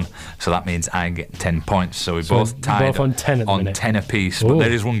 3-1. So that means I get 10 points. So we both tied on 10 at the minute. 10 apiece. But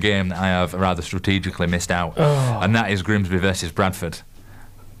there is one game that I have rather strategically missed out, and that is Grimsby versus Bradford.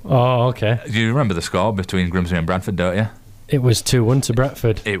 Oh, okay. You remember the score between Grimsby and Bradford, don't you? It was 2-1 to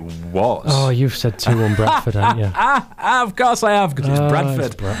Bradford. It was. Oh, you've said 2-1 Bradford, haven't you? Of course I have, because it's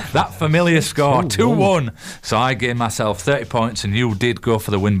Bradford. That familiar score, 2-1. So I gave myself 30 points, and you did go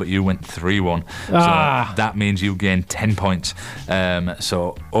for the win, but you went 3-1. So that means you gained 10 points.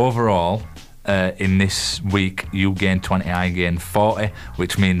 So overall, in this week, you gained 20, I gained 40,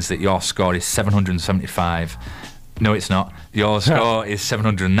 which means that your score is 775. No, it's not. Your score is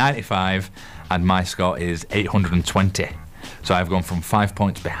 795, and my score is 820. So I've gone from 5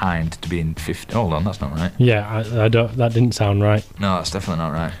 points behind to being 50. Hold on, that's not right. Yeah, I don't. That didn't sound right. No, that's definitely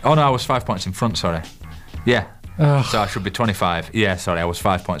not right. Oh no, I was 5 points in front. Sorry. Yeah. So I should be 25. Yeah, sorry, I was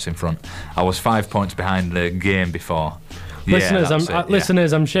 5 points in front. I was 5 points behind the game before.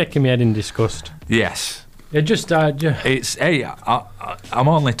 Listeners, I'm shaking my head in disgust. Yes. It just It's I'm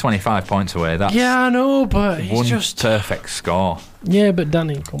only 25 points away. That's I know, but it's one just perfect score. Yeah, but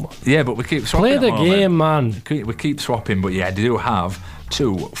Danny, come on. Yeah, but we keep swapping. Play the game, man. We keep swapping, but yeah, I do have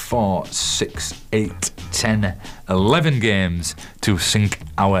 2, 4, 6, 8, 10, 11 games to sink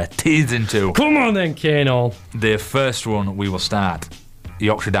our teeth into. Come on then, Kaine. The first one we will start.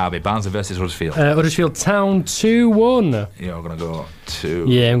 Yorkshire Derby, Barnsley versus Huddersfield. Huddersfield Town 2-1. You're going to go 2.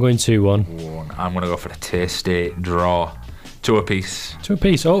 Yeah, I'm going 2-1. 1. I'm going to go for a tasty draw. 2 apiece. 2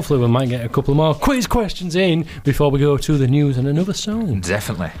 apiece. Hopefully we might get a couple more quiz questions in before we go to the news and another song.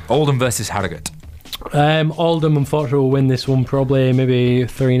 Definitely. Oldham versus Harrogate. Oldham, unfortunately, will win this one, probably maybe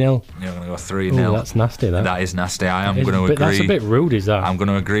 3-0. You're going to go 3-0. Oh, that's nasty, that. That is nasty. I am going to agree. That's a bit rude, is that? I'm going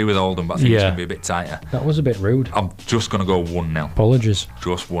to agree with Oldham, but I think it's going to be a bit tighter. That was a bit rude. I'm just going to go 1-0. Apologies.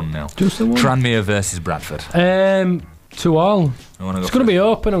 Just 1-0. Just the one. Tranmere versus Bradford. 2-2. It's going to be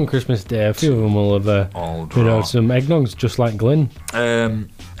open on Christmas Day. A few of them will have some eggnogs, just like Glyn. I'm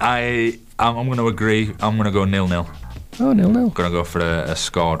going to agree. I'm going to go 0-0. Oh, 0-0. Going to go for a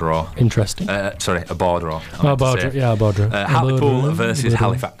score draw. Interesting. Sorry, a bar draw. A bar draw. Hartlepool versus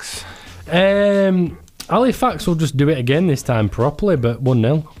Halifax. Halifax will just do it again this time properly, but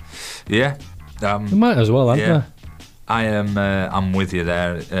 1-0. Yeah. They might as well, haven't they? I'm with you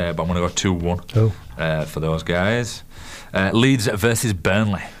there, but I'm going to go 2-1 for those guys. Leeds versus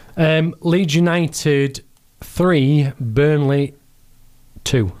Burnley. Leeds United 3, Burnley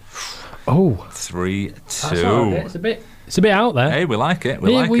 2. Oh, 3-2. that's all right. It's a bit out there. Hey, we like it.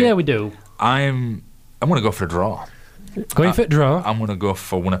 Yeah, we do. I'm going to go for a draw. Going for a draw? I'm going to go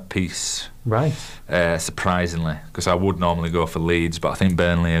for one apiece. Right. Surprisingly, because I would normally go for Leeds, but I think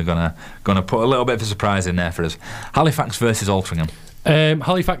Burnley are gonna put a little bit of a surprise in there for us. Halifax versus Altrincham.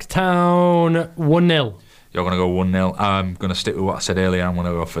 Halifax Town 1-0. You're going to go 1-0. I'm going to stick with what I said earlier. I'm going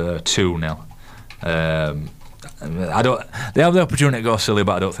to go for 2-0. They have the opportunity to go silly,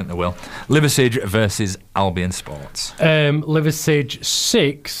 but I don't think they will. Liversedge versus Albion Sports. Liversedge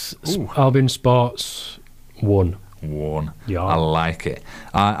 6, Albion Sports 1. 1. Yeah. I like it.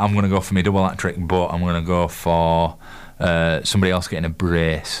 I'm going to go for me double hat trick, but I'm going to go for somebody else getting a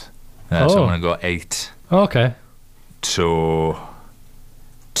brace. So I'm going to go 8. Okay. 2.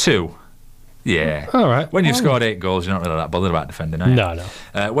 Yeah. All right. When you've scored 8 goals, you're not really that bothered about defending, are you? No.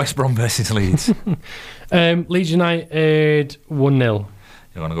 West Brom versus Leeds. Leeds United 1-0.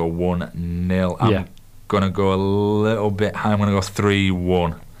 You're going to go 1-0. I'm going to go a little bit high. I'm going to go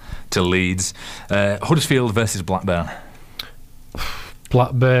 3-1 to Leeds. Huddersfield versus Blackburn.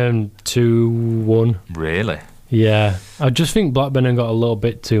 Blackburn 2-1. Really? Yeah. I just think Blackburn have got a little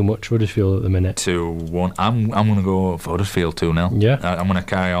bit too much Huddersfield at the minute. 2-1. I'm going to go for Huddersfield 2-0. Yeah. I'm going to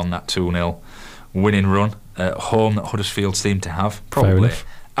carry on that 2-0 winning run at home that Huddersfield seem to have. Probably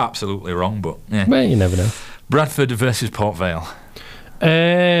absolutely wrong, but yeah. Well, you never know. Bradford versus Port Vale.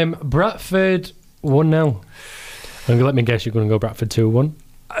 Bradford 1-0. Let me guess, you're going to go Bradford 2-1.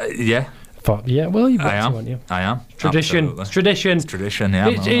 Yeah. Well, you've got to, haven't you? I am. Tradition. Absolutely. It's tradition. It's tradition, yeah.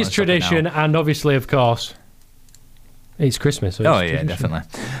 It is tradition, and obviously, of course, it's Christmas. So it's tradition. Definitely.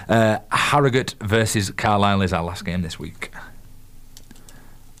 Harrogate versus Carlisle is our last game this week.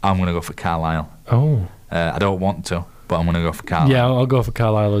 I'm going to go for Carlisle. Oh. I don't want to, but I'm going to go for Carlisle. Yeah, I'll go for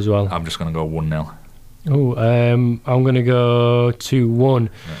Carlisle as well. I'm just going to go 1-0. Oh, I'm going to go 2-1. Yeah,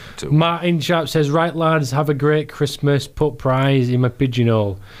 2-1. Martin Sharp says, right, lads, have a great Christmas. Put prize in my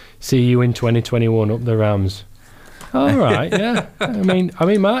pigeonhole. See you in 2021 up the Rams. All right, yeah. I mean,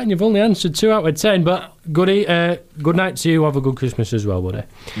 Martin, you've only answered 2 out of 10, but good night to you. Have a good Christmas as well, buddy.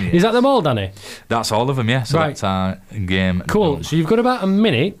 Yes. Is that them all, Danny? That's all of them, yeah. So right. That's our game. Cool. Done. So you've got about a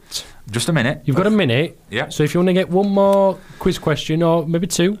minute. Just a minute. You've got a minute. Yeah. So if you want to get one more quiz question, or maybe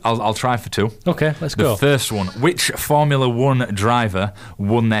 2. I'll try for 2. Okay, let's go. The first one. Which Formula 1 driver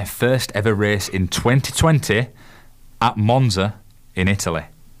won their first ever race in 2020 at Monza in Italy?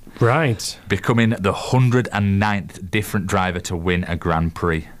 Right. Becoming the 109th different driver to win a Grand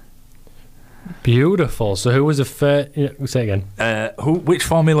Prix. Beautiful. So who was the first... say it again. Which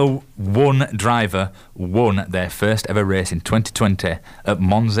Formula 1 driver won their first ever race in 2020 at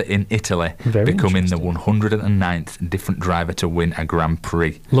Monza in Italy, becoming the 109th different driver to win a Grand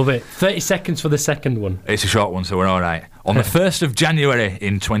Prix? Love it. 30 seconds for the second one. It's a short one, so we're all right. On the 1st of January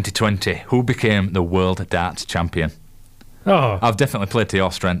in 2020, who became the world darts champion? Oh, I've definitely played to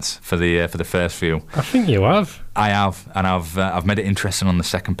your strengths for the first few. I think you have. I have, and I've made it interesting on the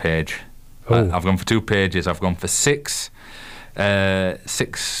second page. I've gone for 2 pages. I've gone for 6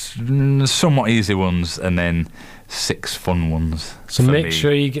 somewhat easy ones, and then 6 fun ones. So make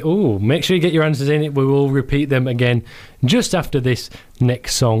sure you get your answers in. We will repeat them again just after this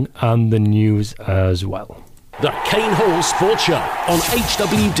next song and the news as well. The Kaine Hall Sports Show on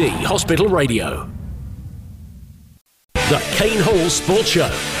HWD Hospital Radio. The Kaine Hall Sports Show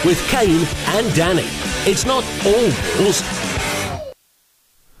with Kaine and Danny. It's not all balls.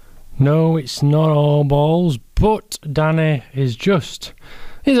 No, it's not all balls, but Danny is he's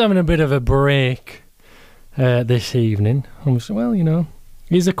having a bit of a break this evening. Well,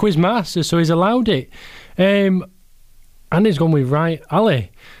 he's a quiz master, so he's allowed it. And he's gone with right.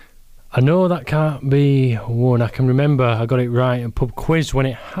 Ali, I know that can't be one. I can remember I got it right at pub quiz when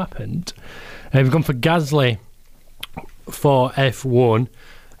it happened. We've gone for Gasly for F1,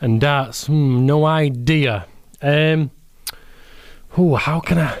 and darts, no idea. How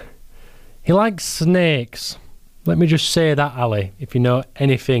can I... He likes snakes. Let me just say that, Ali, if you know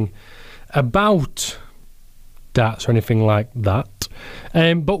anything about darts or anything like that.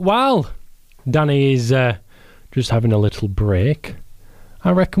 But while Danny is just having a little break,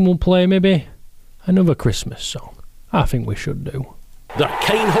 I reckon we'll play maybe another Christmas song. I think we should do. The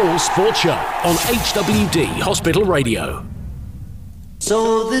Kaine Hall Sports Show on HWD Hospital Radio.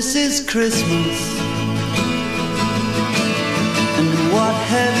 So this is Christmas, and what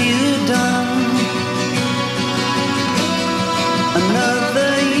have you done?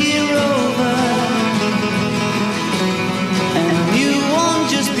 Another year over, and a new one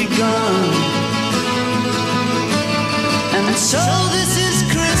just begun. And so this is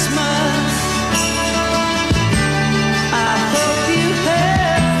Christmas. I hope you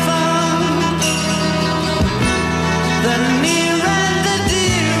had fun.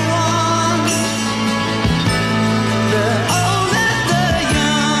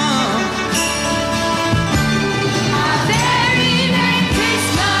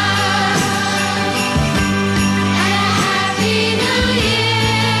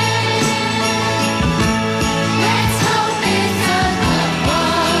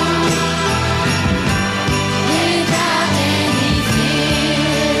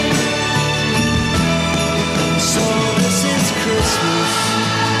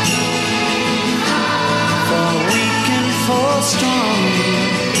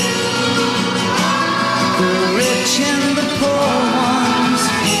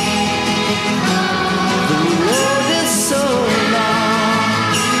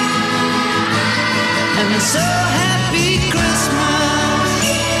 And so happy Christmas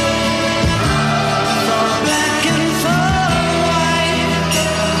for black and for white,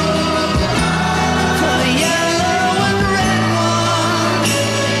 for yellow and red one.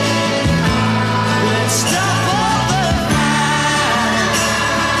 Let's stop all the fight.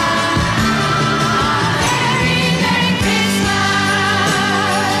 Merry Christmas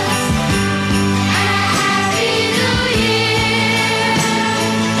and a Happy New Year.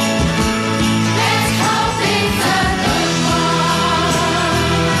 Let's hope it's a good one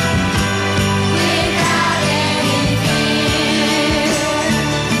without any fear.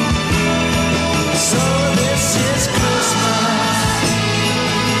 So this is Christmas,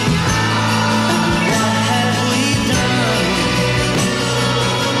 and what have we done?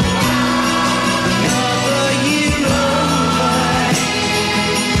 Another year over,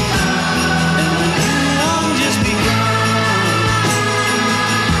 and a new one just begun.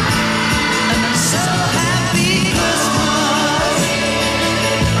 And so happy Christmas,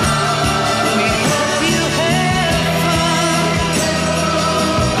 we hope you have fun.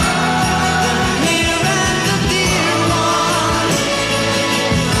 The near and the dear one,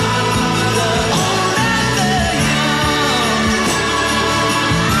 the old and the young.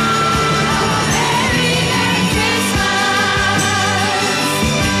 Merry Christmas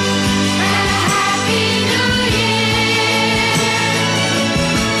and a Happy New Year.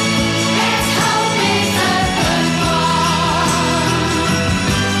 Let's hope it's a good one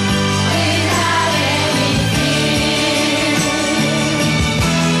without any fear.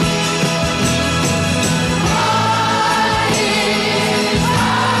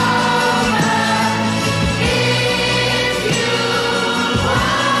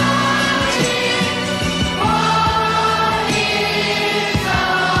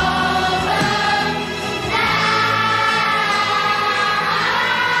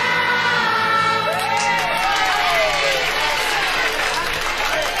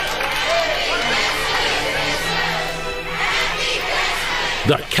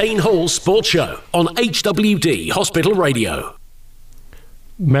 The Kaine Hall Sports Show on HWD Hospital Radio.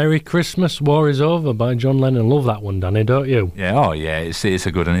 Merry Christmas, War is Over by John Lennon. Love that one, Danny, don't you? Yeah, oh yeah, it's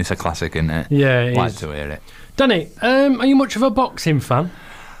a good one. It's a classic, isn't it? Yeah, it Like is. to hear it. Danny, are you much of a boxing fan?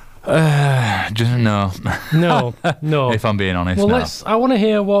 Just no. No, no. If I'm being honest, Well, no. I want to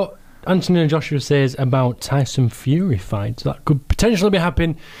hear what Anthony and Joshua says about Tyson Fury fights that could potentially be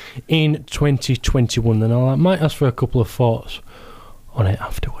happening in 2021. And I might ask for a couple of thoughts on it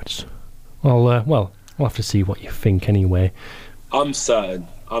afterwards. Well, we'll have to see what you think anyway. I'm certain.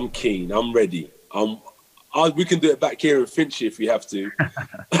 I'm keen. I'm ready. We can do it back here in Finchley if we have to.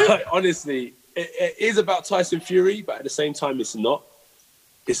 Honestly, it is about Tyson Fury, but at the same time, it's not.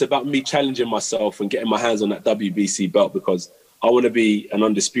 It's about me challenging myself and getting my hands on that WBC belt because I want to be an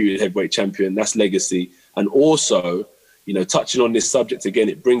undisputed heavyweight champion. That's legacy. And also, you know, touching on this subject again,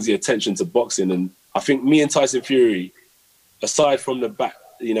 it brings the attention to boxing. And I think me and Tyson Fury, aside from the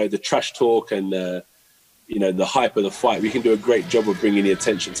trash talk and the hype of the fight, we can do a great job of bringing the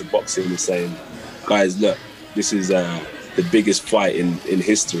attention to boxing and saying, guys, look, this is the biggest fight in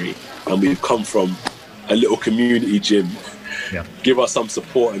history, and we've come from a little community gym. Yeah. Give us some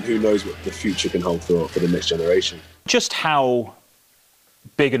support, and who knows what the future can hold for the next generation. Just how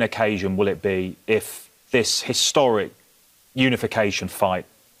big an occasion will it be if this historic unification fight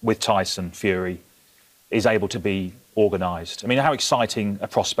with Tyson Fury is able to be organised? I mean, how exciting a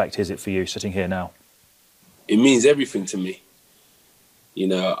prospect is it for you sitting here now? It means everything to me. You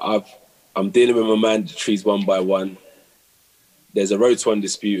know, I'm dealing with my mandatories one by one. There's a road to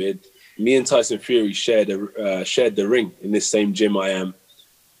undisputed. Me and Tyson Fury shared the ring in this same gym I am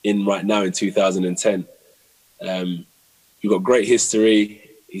in right now in 2010. We've got great history.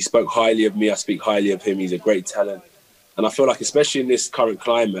 He spoke highly of me. I speak highly of him. He's a great talent. And I feel like, especially in this current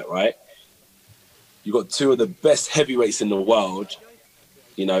climate, right, you've got two of the best heavyweights in the world.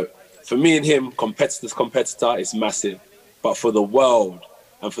 You know, for me and him, competitor, it's massive. But for the world,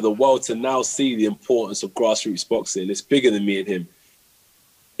 and for the world to now see the importance of grassroots boxing, it's bigger than me and him.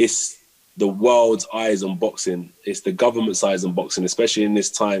 It's the world's eyes on boxing. It's the government's eyes on boxing, especially in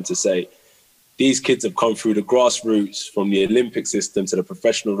this time, to say, these kids have come through the grassroots from the Olympic system to the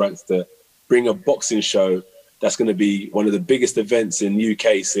professional ranks to bring a boxing show that's going to be one of the biggest events in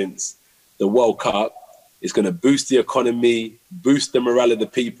UK since the World Cup. It's going to boost the economy, boost the morale of the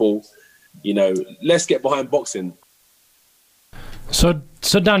people. You know, let's get behind boxing. So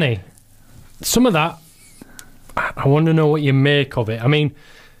Danny, some of that, I want to know what you make of it. I mean,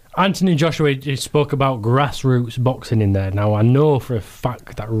 Anthony Joshua he spoke about grassroots boxing in there. Now, I know for a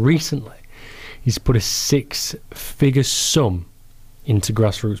fact that recently he's put a 6-figure sum into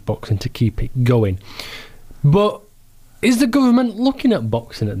grassroots boxing to keep it going. But is the government looking at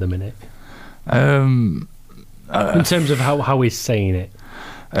boxing at the minute? In terms of how he's saying it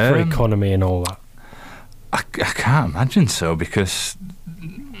for economy and all that. I can't imagine so, because,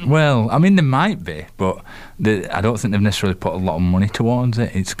 well, I mean, there might be, but I don't think they've necessarily put a lot of money towards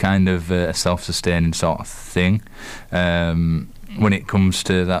it. It's kind of a self-sustaining sort of thing. When it comes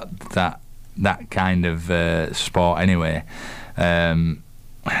to that kind of sport anyway,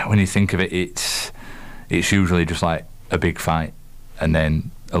 when you think of it, it's usually just like a big fight and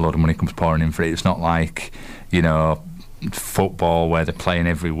then a lot of money comes pouring in for it. It's not like, you know, football where they're playing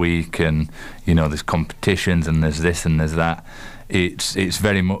every week and, you know, there's competitions and there's this and there's that. It's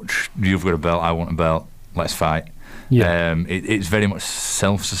very much, you've got a belt, I want a belt, let's fight. Yeah. It's very much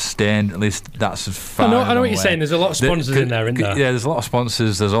self-sustained, at least that's as far. I know what you're saying. There's a lot of sponsors in there, isn't there? Yeah, there's a lot of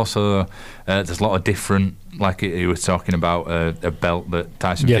sponsors. There's also there's a lot of different, like he was talking about a belt that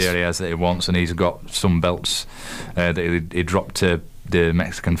Tyson Fury has that he wants, and he's got some belts that he dropped to the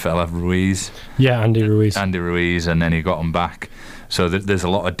Mexican fella Ruiz. Yeah, Andy Ruiz, and then he got them back. So there's a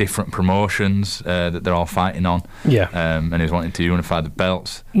lot of different promotions that they're all fighting on. Yeah. And he's wanting to unify the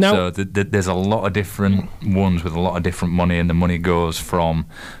belts. Now, so there's a lot of different ones with a lot of different money, and the money goes from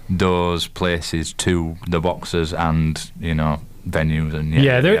those places to the boxers and, you know, venues. And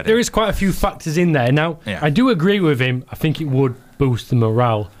there is quite a few factors in there. Now, I do agree with him. I think it would boost the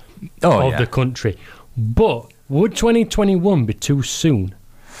morale of the country. But would 2021 be too soon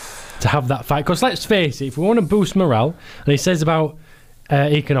to have that fight? Because let's face it, if we want to boost morale, and he says about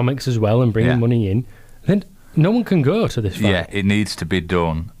economics as well and bringing money in, then no one can go to this fight. Yeah, it needs to be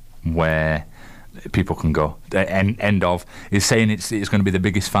done where people can go. End of. He's saying it's going to be the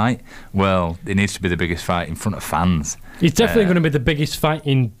biggest fight. Well, it needs to be the biggest fight in front of fans. It's definitely going to be the biggest fight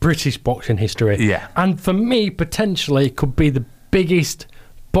in British boxing history. Yeah. And for me, potentially, it could be the biggest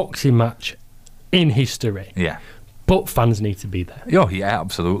boxing match in history. Yeah. But fans need to be there. Oh, yeah,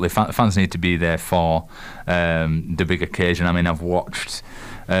 absolutely. Fans need to be there for the big occasion. I mean, I've watched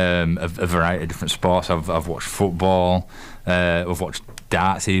a variety of different sports. I've watched football. I've watched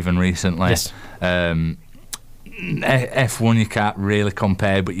darts even recently. Yes. F1 you can't really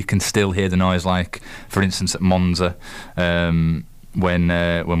compare, but you can still hear the noise. Like, for instance, at Monza, when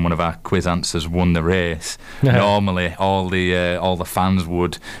one of our quiz answers won the race, normally all the fans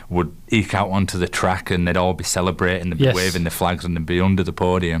would eke out onto the track and they'd all be celebrating, they'd be waving the flags and they'd be under the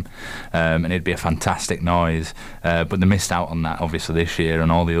podium, and it'd be a fantastic noise. But they missed out on that obviously this year,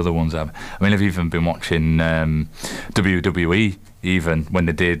 and all the other ones have. I mean, I've even been watching WWE even when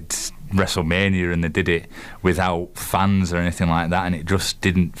they did WrestleMania, and they did it without fans or anything like that, and it just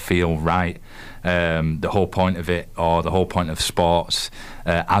didn't feel right. The whole point of it, or the whole point of sports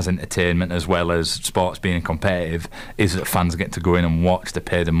as entertainment as well as sports being competitive, is that fans get to go in and watch. They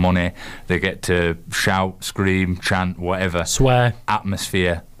pay the money, they get to shout, scream, chant, whatever, swear.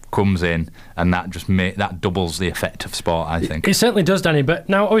 Atmosphere comes in, and that just that doubles the effect of sport, I think. It certainly does, Danny. But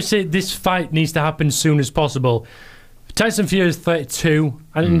now obviously this fight needs to happen as soon as possible. Tyson Fury is 32,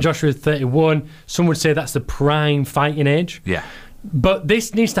 and Joshua is 31. Some would say that's the prime fighting age. Yeah. But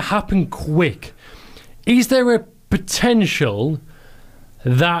this needs to happen quick. Is there a potential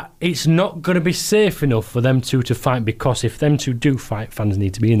that it's not going to be safe enough for them two to fight? Because if them two do fight, fans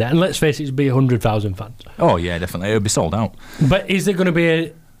need to be in there. And let's face it, it'll be 100,000 fans. Oh, yeah, definitely. It'll be sold out. But is there going to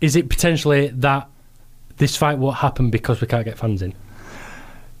be is it potentially that this fight won't happen because we can't get fans in?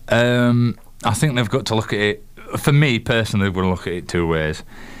 I think they've got to look at it. For me personally, we'll look at it two ways.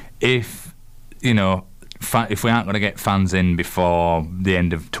 If, you know, if we aren't going to get fans in before the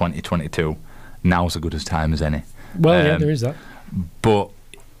end of 2022, now's as good a time as any. Well, yeah, there is that. But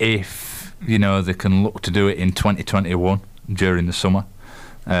if, you know, they can look to do it in 2021 during the summer,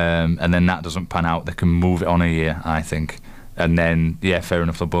 and then that doesn't pan out, they can move it on a year, I think. And then, yeah, fair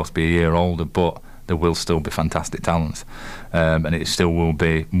enough, they'll both be a year older, but there will still be fantastic talents, and it still will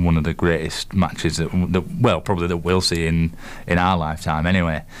be one of the greatest matches that probably that we'll see in our lifetime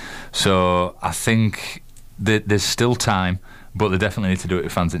anyway. So I think that there's still time, but they definitely need to do it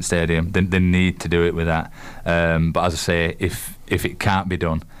with fans in stadium. They need to do it with that. But as I say, if it can't be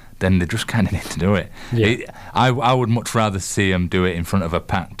done, then they just kind of need to do it. Yeah. I would much rather see them do it in front of a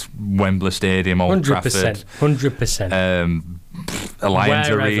packed Wembley Stadium, Old Trafford. 100%. Allianz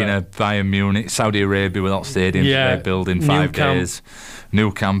Arena, Bayern Munich, Saudi Arabia without stadiums they're building 5 days.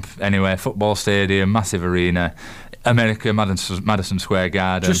 Nou Camp, anyway, football stadium, massive arena. America, Madison Square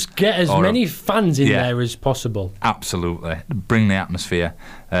Garden. Just get as many fans in there as possible. Absolutely. Bring the atmosphere,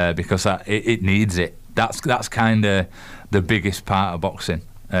 because it needs it. That's kind of the biggest part of boxing,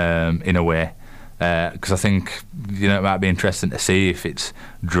 in a way. because I think it might be interesting to see if it's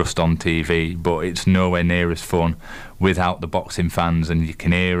just on TV, but it's nowhere near as fun without the boxing fans, and you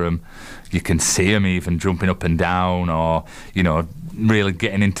can hear them, you can see them even jumping up and down, or really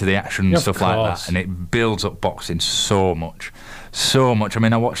getting into the action and stuff like that, and it builds up boxing so much. I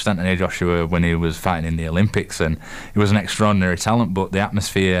mean, I watched Anthony Joshua when he was fighting in the Olympics, and he was an extraordinary talent, but the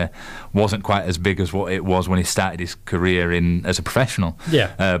atmosphere wasn't quite as big as what it was when he started his career as a professional.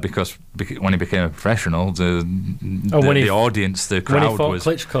 Yeah. Because when he became a professional, the audience, the crowd was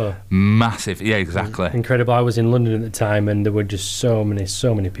Klitschko. Massive. Yeah, exactly. Incredible. I was in London at the time, and there were just so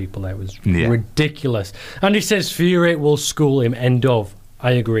many people there. It was ridiculous. And he says Fury will school him. End of.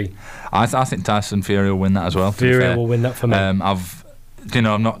 I agree. I think Tyson Fury will win that as well. Fury will win that for me. I'm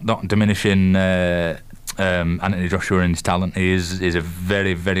not diminishing Anthony Joshua and his talent. He is a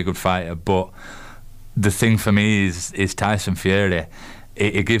very, very good fighter. But the thing for me is Tyson Fury.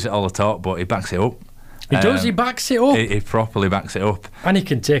 He gives it all the talk, but he backs it up. He does. He backs it up. He properly backs it up. And he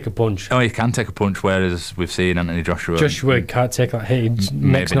can take a punch. Oh, he can take a punch. Whereas we've seen Anthony Joshua. Joshua can't take that hit. His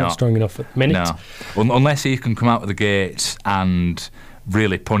neck's not strong enough at the minute. No, unless he can come out of the gates and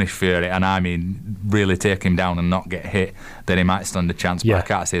really punish Fury, and I mean really take him down and not get hit, then he might stand a chance, but I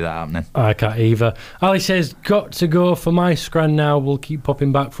can't see that happening. I can't either. Ali says, got to go for my scran now. We'll keep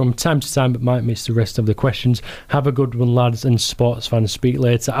popping back from time to time, but might miss the rest of the questions. Have a good one, lads, and sports fans. Speak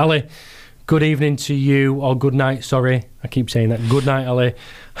later. Ali, good evening to you, or good night, sorry. I keep saying that. Good night, Ali.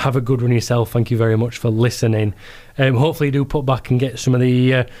 Have a good one yourself. Thank you very much for listening. Hopefully you do put back and get some of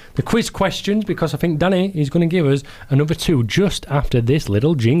the quiz questions, because I think Danny is going to give us another 2 just after this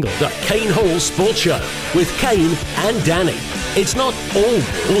little jingle. The Kaine Hall Sports Show with Kaine and Danny. It's not all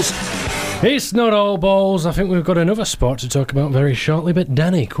balls. It's not all balls. I think we've got another sport to talk about very shortly, but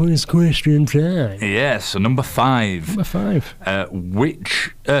Danny, quiz question time. Yes, so number 5. Number 5.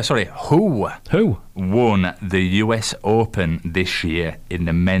 Who won the US Open this year in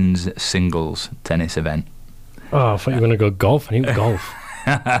the men's singles tennis event? Oh, I thought you were going to go golf. I knew golf.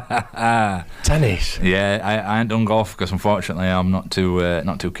 Tennis. Yeah, I ain't done golf because unfortunately I'm not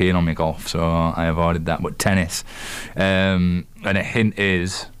too keen on my golf, so I avoided that. But tennis, and a hint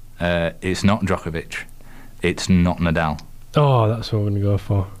is it's not Djokovic, it's not Nadal. Oh, that's what we're going to go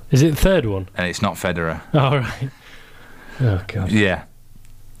for. Is it the third one? And it's not Federer. All right. Oh God. Yeah,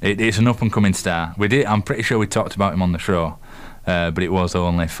 it's an up and coming star. I'm pretty sure we talked about him on the show. But it was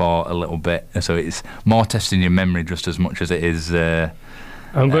only for a little bit, so it's more testing your memory just as much as it is.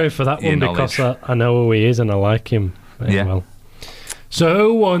 I'm going for that one because I know who he is and I like him very well. So,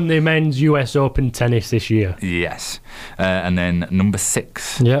 who won the men's US Open tennis this year? Yes, and then number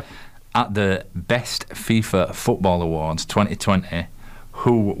 6. Yep. At the Best FIFA Football Awards 2020,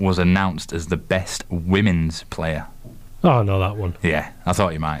 who was announced as the best women's player? Oh, I know that one. Yeah, I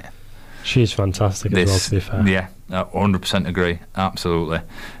thought you might. She's fantastic as well, to be fair. Yeah, 100% agree, absolutely.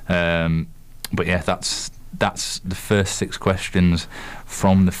 But yeah, that's the first 6 questions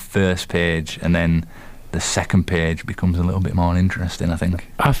from the first page, and then the second page becomes a little bit more interesting, I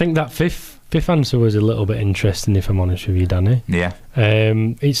think. I think that fifth answer was a little bit interesting, if I'm honest with you, Danny. Yeah.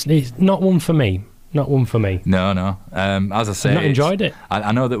 It's not one for me. Not one for me. No. As I say, I've not enjoyed it.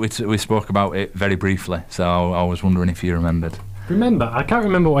 I know that we spoke about it very briefly, so I was wondering if you remembered. I can't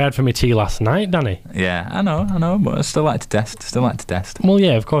remember what I had for my tea last night, Danny. Yeah, I know, but I still like to test. Well,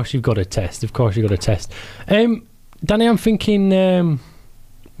 yeah, of course you've got to test. Danny, I'm thinking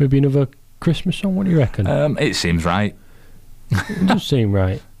maybe another Christmas song. What do you reckon? It seems right. It does seem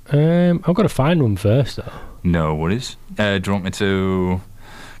right. I've got to find one first, though. No worries. Do you want me to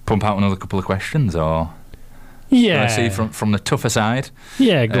pump out another couple of questions, or? Yeah. I see from the tougher side.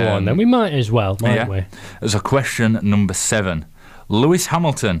 Yeah, go on then. We might as well, mightn't we? There's a question number 7. Lewis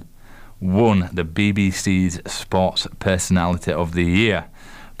Hamilton won the BBC's Sports Personality of the Year,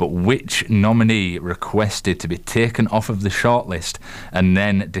 but which nominee requested to be taken off of the shortlist and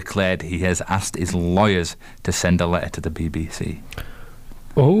then declared he has asked his lawyers to send a letter to the BBC?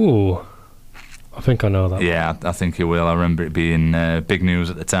 Oh, I think I know that. Yeah, I think he will. I remember it being big news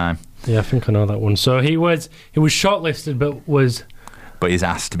at the time. Yeah, I think I know that one. So he was shortlisted, but he's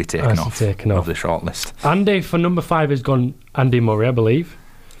asked to be taken off the shortlist. Andy, for number 5, has gone Andy Murray, I believe.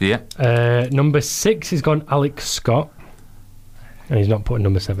 Yeah. Number 6 has gone Alex Scott. And he's not putting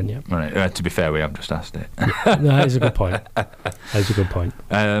number 7 yet. Right. To be fair, we have just asked it. Yeah, that is a good point.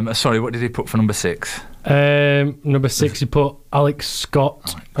 Sorry, what did he put for number 6? Number 6, he put Alex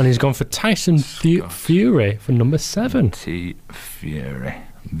Scott. And he's gone for Tyson Fury for number 7. Fury.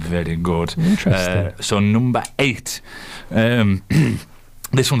 Very good. Interesting. So number 8,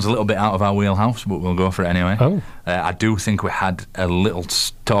 This one's a little bit out of our wheelhouse, but we'll go for it anyway. Oh. I do think we had a little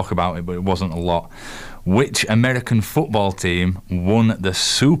talk about it, but it wasn't a lot. Which American football team won the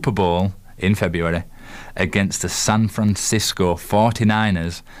Super Bowl in February against the San Francisco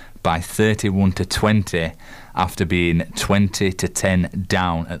 49ers by 31-20 after being 20-10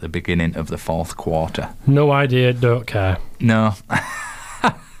 down at the beginning of the fourth quarter? No idea, don't care. No.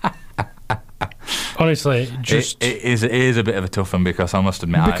 Honestly, just... It is a bit of a tough one, because I must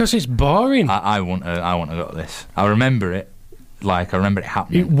admit... Because it's boring. I want to go to this. I remember it. I remember it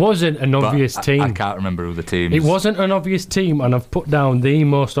happening. It wasn't an obvious team. I can't remember who the team is. It wasn't an obvious team, and I've put down the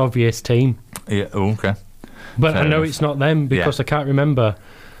most obvious team. Yeah, okay. But Fair I know enough. it's not them, because I can't remember.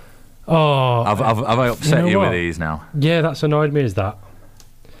 Oh... Have I upset you with these now? Yeah, that's annoyed me, is that.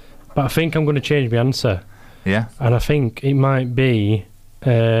 But I think I'm going to change my answer. Yeah? And I think it might be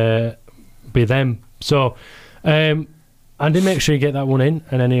them. So, Andy, make sure you get that one in,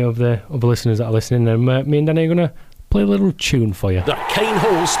 and any of the other listeners that are listening. And me and Danny are going to play a little tune for you. The Kaine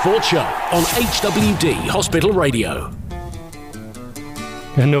Hall Sports Show on HWD Hospital Radio.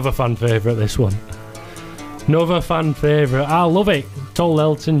 Another fan favourite, this one. Another fan favourite. I love it. Told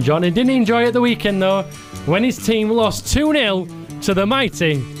Elton John. He didn't enjoy it the weekend, though, when his team lost 2-0 to the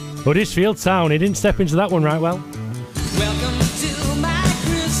mighty Huddersfield Town. He didn't step into that one right well. Welcome to my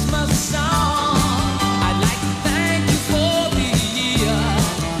Christmas song. I'd like to thank you for the year.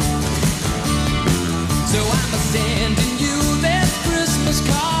 So I'm sending you this Christmas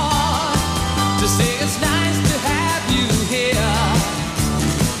card to say it's nice to have you here.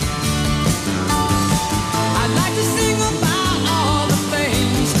 I'd like to sing about all the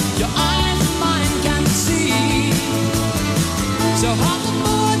things your eyes and mine can see. So hop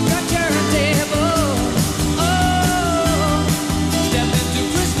aboard your turntable. Oh,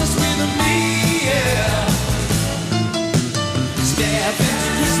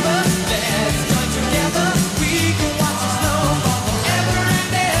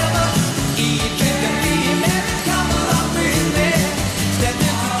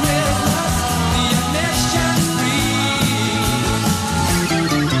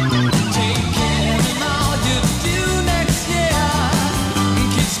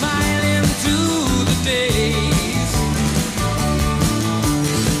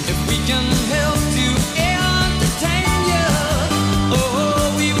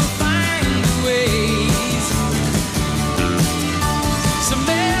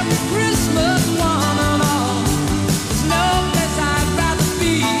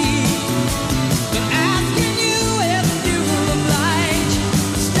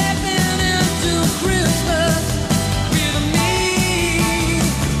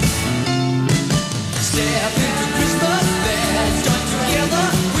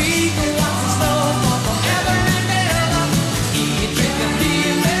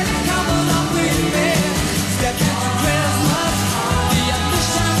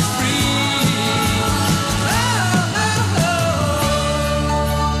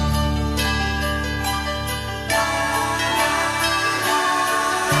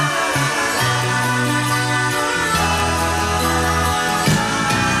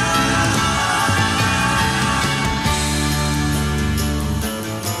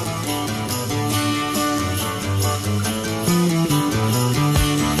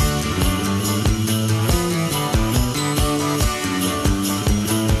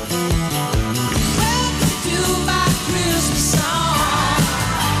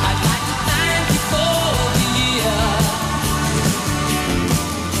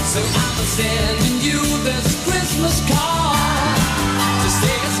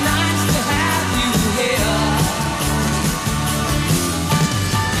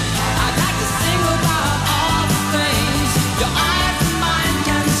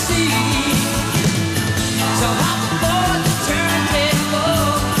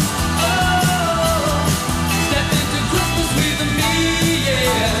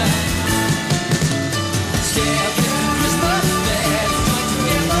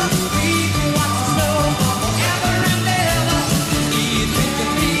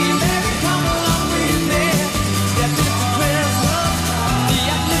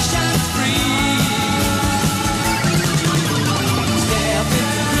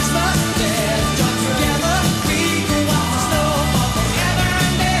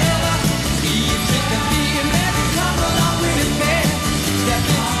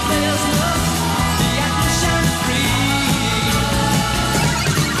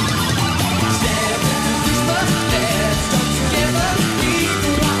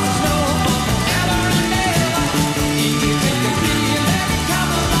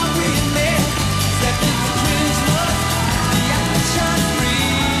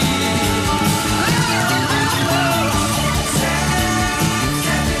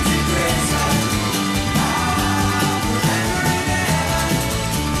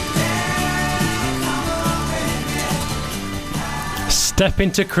 Step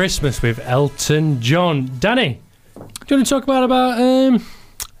into Christmas with Elton John. Danny, do you want to talk about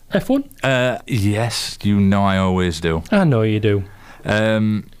F1? Yes, you know I always do. I know you do. I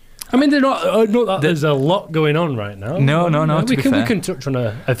mean, they're not that there's a lot going on right now. No. We can touch on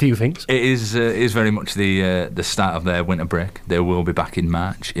a few things. It is very much the start of their winter break. They will be back in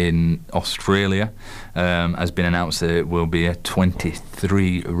March in Australia. Has been announced that it will be a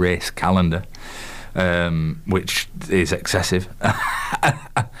 23 race calendar, which is excessive,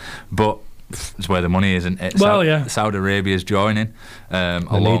 but it's where the money is, isn't it? Yeah. Saudi Arabia's joining,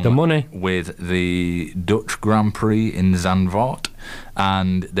 along need the money, with the Dutch Grand Prix in Zandvoort,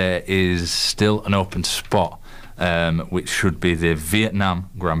 and there is still an open spot, which should be the Vietnam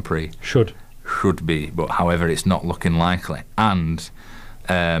Grand Prix. Should be, but however, it's not looking likely. And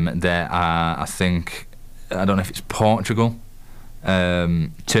there are, I think, I don't know if it's Portugal,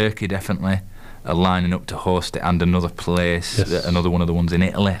 Turkey definitely, are lining up to host it, and another place, yes. Another one of the ones in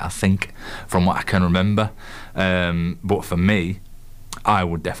Italy, I think, from what I can remember. But for me, I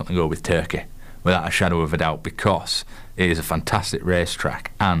would definitely go with Turkey, without a shadow of a doubt, because it is a fantastic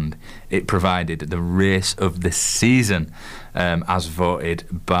racetrack, and it provided the race of the season, as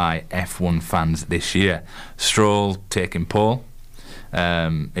voted by F1 fans this year. Stroll taking pole,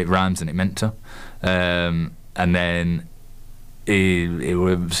 it rhymes and it meant to, and then he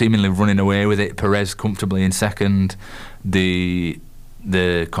was seemingly running away with it. Perez comfortably in second. The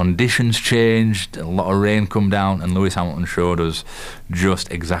conditions changed, a lot of rain come down, and Lewis Hamilton showed us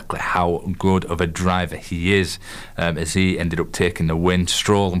just exactly how good of a driver he is, as he ended up taking the win.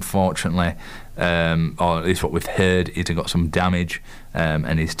 Stroll, unfortunately, or at least what we've heard, he's got some damage,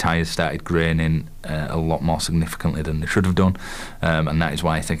 and his tyres started graining a lot more significantly than they should have done, and that is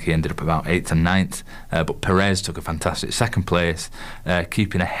why I think he ended up about 8th and 9th. But Perez took a fantastic second place,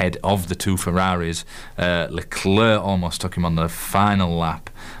 keeping ahead of the two Ferraris. Leclerc almost took him on the final lap,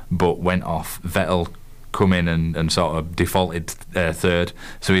 but went off. Vettel come in and sort of defaulted third,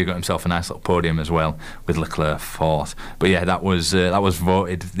 so he got himself a nice little podium as well, with Leclerc fourth. But yeah, that was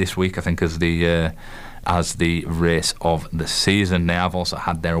voted this week, I think, as the race of the season. They have also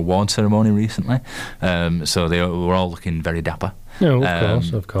had their award ceremony recently, so they were all looking very dapper. No,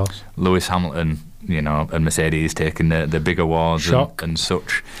 of course. Lewis Hamilton, you know, and Mercedes taking the big awards and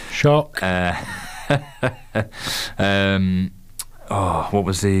such. Shock. What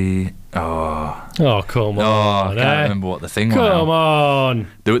was the? Oh, come on! I can't remember what the thing was. Come on!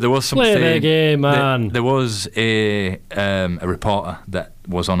 There was something. Play the game, man. There was a reporter that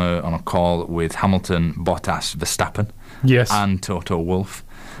was on a call with Hamilton, Bottas, Verstappen, yes, and Toto Wolff.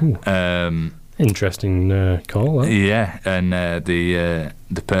 Interesting call. That. Yeah, and the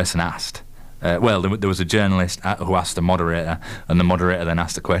person asked. Well, there was a journalist who asked the moderator, and the moderator then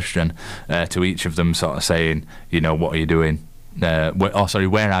asked a question to each of them, sort of saying, you know, what are you doing?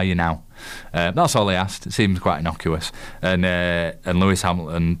 Where are you now? That's all they asked. It seems quite innocuous. And Lewis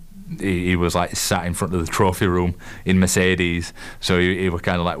Hamilton, he was like sat in front of the trophy room in Mercedes, so he was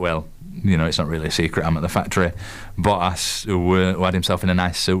kind of like, well, you know, it's not really a secret, I'm at the factory. Bottas, who had himself in a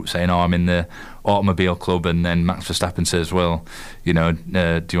nice suit, saying, oh, I'm in the automobile club. And then Max Verstappen says, well, you know,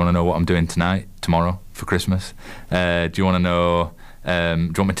 do you want to know what I'm doing tomorrow for Christmas? Do you want to know, do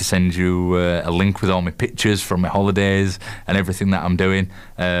you want me to send you a link with all my pictures from my holidays and everything that I'm doing?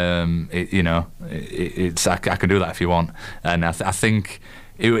 I can do that if you want. And I think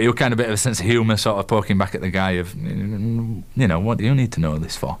it was kind of a bit of a sense of humour, sort of poking back at the guy of, you know, what do you need to know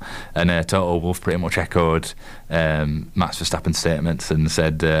this for? And Toto Wolff pretty much echoed Max Verstappen's statements and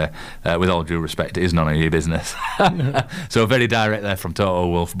said, with all due respect, it is none of your business. So very direct there from Toto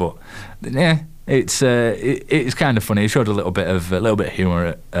Wolff, but yeah, it's kind of funny. He showed a little bit of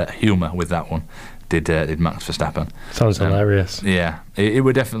humour with that one. Did Max Verstappen? Sounds hilarious. Yeah, it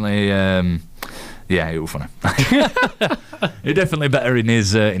would definitely. Yeah, it was funny. He's definitely better in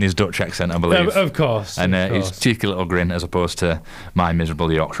his Dutch accent, I believe. Of course. And his cheeky little grin, as opposed to my miserable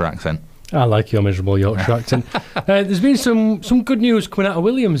Yorkshire accent. I like your miserable Yorkshire accent. There's been some good news coming out of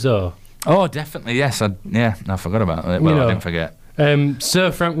Williams, though. Oh, definitely, yes. I forgot about it. Well, I didn't forget.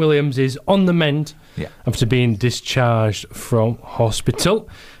 Sir Frank Williams is on the mend after being discharged from hospital.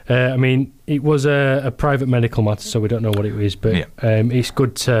 I mean, it was a private medical matter, so we don't know what it is, but it's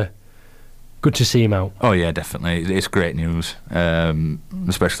good to see him out. Oh yeah, definitely. It's great news,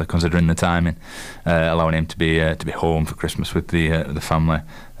 especially considering the timing, allowing him to be home for Christmas with the family,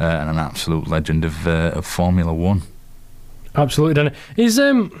 and an absolute legend of Formula One. Absolutely, Danny. Is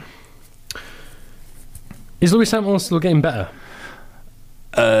Lewis Hamilton still getting better?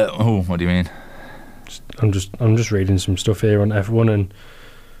 What do you mean? I'm just reading some stuff here on F1, and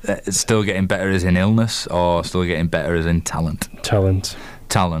Still getting better as in illness, or still getting better as in talent? Talent.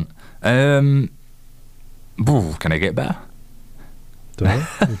 Can I get better? Don't know.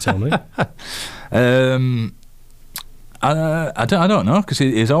 You tell me. I don't know, because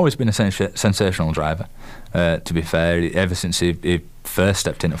he's always been a sensational driver. To be fair, ever since he first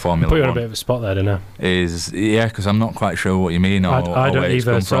stepped into Formula Put you 1. on a bit of a spot there, didn't I? Because I'm not quite sure what you mean. Or I don't where it's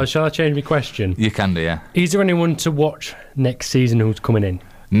either. come So from. shall I change my question? You can do, yeah. Is there anyone to watch next season who's coming in?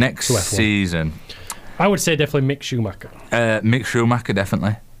 Next to F1? season, I would say definitely Mick Schumacher. Mick Schumacher,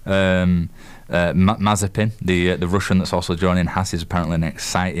 definitely. Mazepin, the Russian that's also joining Haas, is apparently an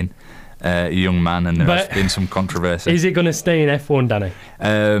exciting young man, and there's been some controversy. Is he going to stay in F1, Danny?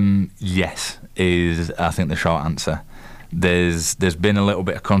 Yes, is I think the short answer. There's been a little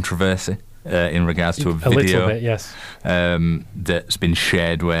bit of controversy in regards to a video. A little bit, yes. That's been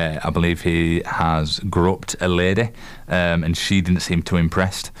shared where I believe he has groped a lady, and she didn't seem too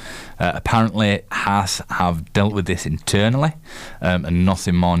impressed. Apparently Haas have dealt with this internally, and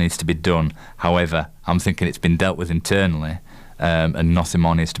nothing more needs to be done. However, I'm thinking it's been dealt with internally, and nothing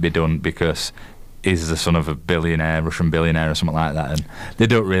more needs to be done because he's the son of a billionaire, Russian billionaire or something like that, and they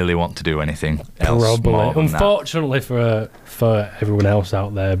don't really want to do anything else. Probably. More than Unfortunately for everyone else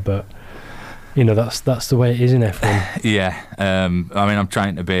out there, but you know that's the way it is in F1. Yeah, I mean, I'm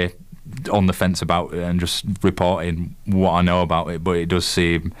trying to be on the fence about it and just reporting what I know about it, but it does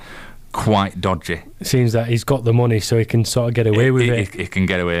seem quite dodgy. It seems that he's got the money, so he can sort of get away with it. He can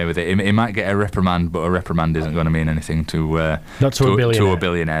get away with it. He might get a reprimand, but a reprimand isn't going to mean anything to not to a billionaire. To a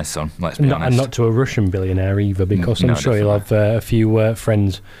billionaire's son. Let's be honest, and not to a Russian billionaire either, because I'm sure he'll have a few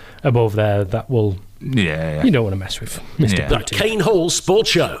friends above there that will. Yeah. You don't want to mess with Mr. Yeah. The Putin. Kaine Hall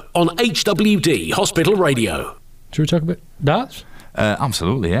Sports Show on HWD Hospital Radio. Should we talk about darts?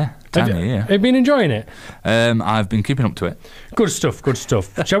 Absolutely, yeah. Have you been enjoying it? I've been keeping up to it. Good stuff.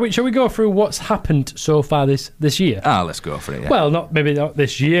 Shall we go through what's happened so far this year? Let's go for it, yeah. Well, maybe not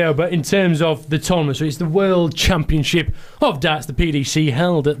this year, but in terms of the tournament. So it's the World Championship of Darts, the PDC,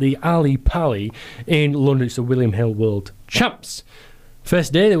 held at the Ali Pali in London. It's the William Hill World Champs.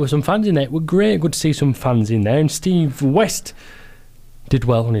 First day, there were some fans in there. It was great. Good to see some fans in there. And Steve West did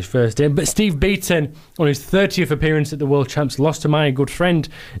well on his first day. But Steve Beaton, on his 30th appearance at the World Champs, lost to my good friend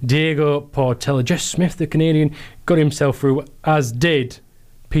Diego Portela. Jeff Smith, the Canadian, got himself through, as did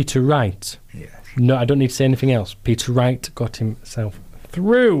Peter Wright. Yes. No, I don't need to say anything else. Peter Wright got himself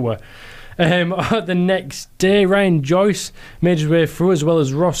through. The next day, Ryan Joyce made his way through, as well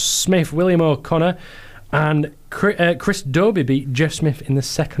as Ross Smith, William O'Connor, and Chris Dobie beat Jeff Smith in the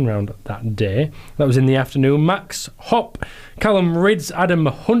second round that day. That was in the afternoon. Max Hopp, Callum Ridds, Adam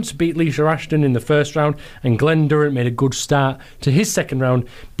Hunt beat Lisa Ashton in the first round, and Glenn Durrant made a good start to his second round,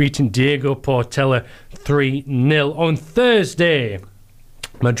 beating Diego Portela 3-0. On Thursday,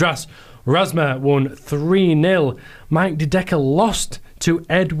 Madras Razma won 3-0. Mike De Decker lost to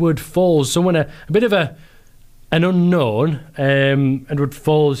Edward Falls, someone a bit of an unknown. Edward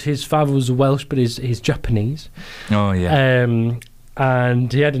Falls, his father was Welsh, but he's Japanese. Oh, yeah.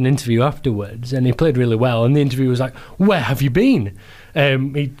 And he had an interview afterwards, and he played really well. And the interview was like, "Where have you been?"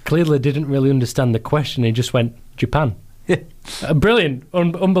 He clearly didn't really understand the question. He just went, "Japan." Brilliant,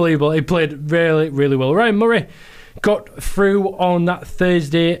 unbelievable. He played really, really well. Ryan Murray got through on that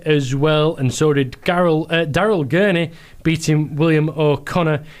Thursday as well, and so did Daryl Gurney, beating William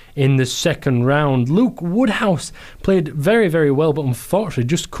O'Connor in the second round. Luke Woodhouse played very, very well, but unfortunately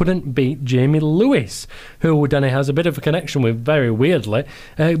just couldn't beat Jamie Lewis, who Danny has a bit of a connection with, very weirdly,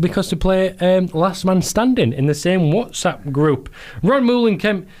 because they play last man standing in the same WhatsApp group. Ron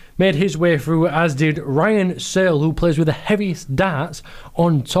Moulenkemp made his way through, as did Ryan Searle, who plays with the heaviest darts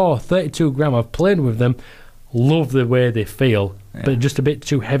on tour, 32 gram. I've played with them. Love the way they feel, but just a bit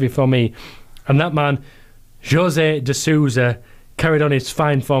too heavy for me. And that man, Jose de Souza, carried on his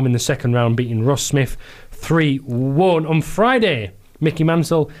fine form in the second round, beating Ross Smith 3-1. On Friday, Mickey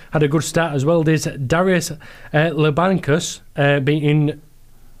Mansell had a good start as well. There's Darius Lebankus beating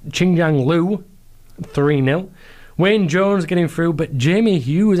Qingyang Liu 3-0. Wayne Jones getting through, but Jamie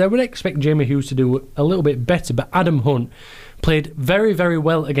Hughes, I would expect Jamie Hughes to do a little bit better, but Adam Hunt played very, very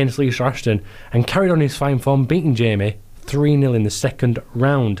well against Lisa Ashton and carried on his fine form, beating Jamie 3-0 in the second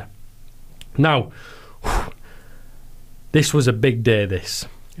round. Now, this was a big day, this.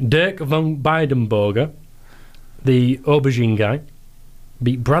 Dirk van Beidenboger, the aubergine guy,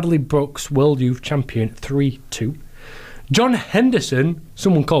 beat Bradley Brooks, World Youth Champion, 3-2. John Henderson,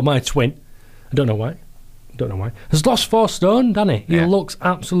 someone called my twin, I don't know why, has lost 4 stone, Danny. He looks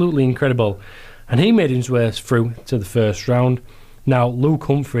absolutely incredible. And he made his way through to the first round. Now, Luke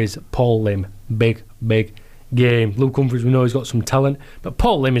Humphries, Paul Lim, big game. Luke Humphries, we know he's got some talent, but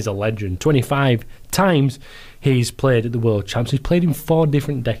Paul Lim is a legend. 25 times he's played at the World Champs. He's played in 4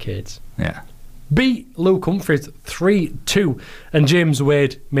 different decades. Yeah. Beat Luke Humphries 3-2, and James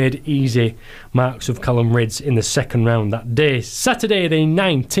Wade made easy marks of Callum Rydz in the second round that day. Saturday the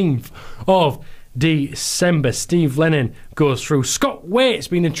 19th of December, Steve Lennon goes through. Scott Waite's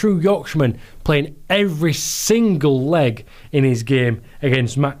been a true Yorkshireman, playing every single leg in his game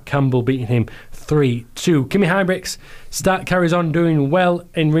against Matt Campbell, beating him 3-2. Kimi Hybrick's start carries on doing well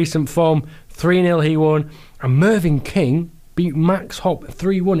in recent form. 3-0 he won. And Mervyn King beat Max Hopp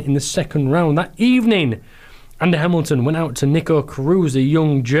 3-1 in the second round. That evening, Andy Hamilton went out to Nico Cruz, the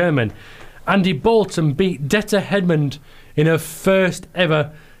young German. Andy Bolton beat Detta Hedmond in her first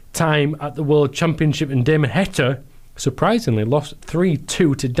ever time at the World Championship, and Damon Hector surprisingly lost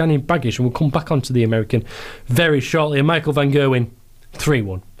 3-2 to Danny Baggish, and we'll come back onto the American very shortly. And Michael Van Gerwen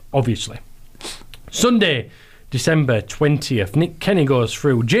 3-1, obviously. Sunday, December 20th, Nick Kenny goes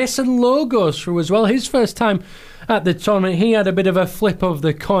through. Jason Lowe goes through as well. His first time at the tournament. He had a bit of a flip of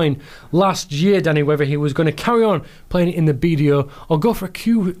the coin last year, Danny, whether he was going to carry on playing it in the BDO or go for a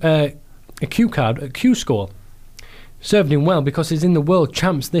Q card, a Q score. Served him well because he's in the World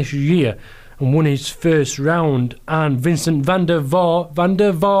Champs this year and won his first round. And Vincent van der Voort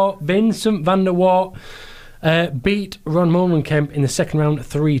beat Ron Molenkamp in the second round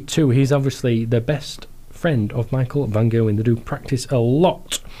 3-2. He's obviously the best friend of Michael Van Gerwen. They do practice a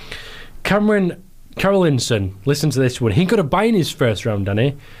lot. Cameron Carolinson, listen to this one. He got a bye in his first round,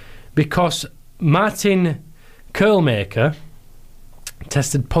 Danny, because Martin Curlmaker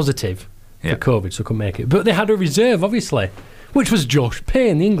tested positive for COVID, so couldn't make it. But they had a reserve, obviously, which was Josh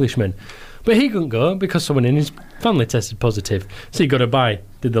Payne, the Englishman. But he couldn't go because someone in his family tested positive. So he got a bye,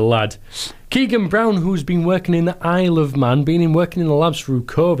 did the lad. Keegan Brown, who's been working in the Isle of Man, working in the labs through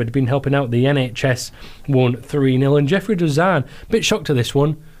COVID, been helping out the NHS, won 3-0. And Jeffrey Duzan, bit shocked to this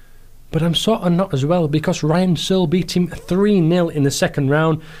one, but I'm sort of not as well, because Ryan Searle beat him 3-0 in the second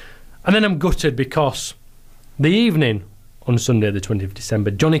round. And then I'm gutted because the evening on Sunday the 20th of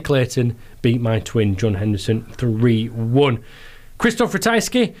December, Johnny Clayton beat my twin John Henderson 3-1. Christoph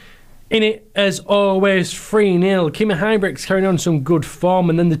Ratajski in it as always 3-0. Kimi Hybrick's carrying on some good form,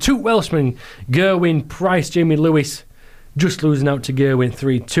 and then the two Welshmen, Gerwin Price, Jamie Lewis, just losing out to Gerwin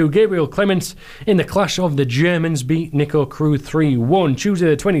 3-2. Gabriel Clements in the clash of the Germans beat Nico Crew 3-1.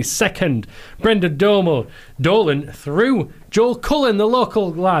 Tuesday the 22nd, Brenda Dolan through. Joel Cullen, the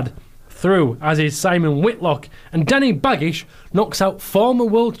local lad, through, as is Simon Whitlock. And Danny Baggish knocks out former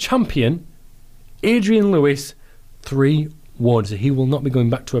world champion Adrian Lewis 3-1. So he will not be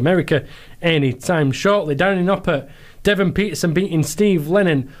going back to America anytime shortly. Down in Upper, Devon Peterson beating Steve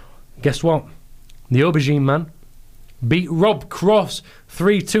Lennon. Guess what? The Aubergine man beat Rob Cross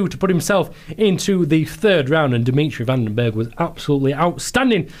 3-2 to put himself into the third round, and Dimitri Vandenberg was absolutely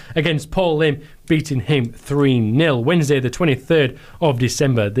outstanding against Paul Lim, beating him 3-0. Wednesday the 23rd of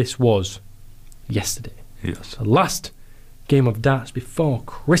December, this was yesterday. Yes. The last game of darts before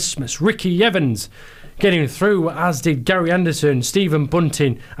Christmas. Ricky Evans getting through, as did Gary Anderson, Stephen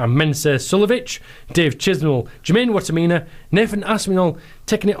Bunting and Mensa Sulovic. Dave Chisnell, Jermaine Watamina, Nathan Aspinall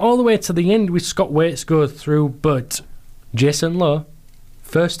taking it all the way to the end with Scott Waits goes through, but Jason Lowe,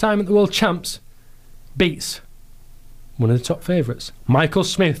 first time at the World Champs, beats one of the top favourites, Michael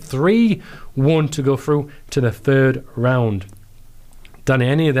Smith, 3-1 to go through to the third round. Danny,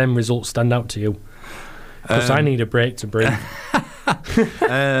 any of them results stand out to you? Because I need a break to breathe.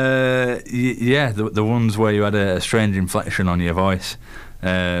 Yeah, the ones where you had a strange inflection on your voice.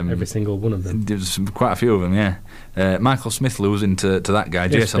 Every single one of them. There's quite a few of them, yeah. Michael Smith losing to that guy,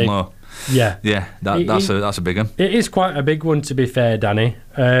 Jason Lowe. Yeah, that's a big one. It is quite a big one, to be fair, Danny.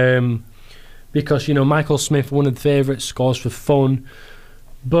 Because Michael Smith, one of the favourites, scores for fun,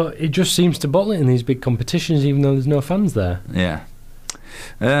 but it just seems to bottle it in these big competitions, even though there's no fans there. Yeah.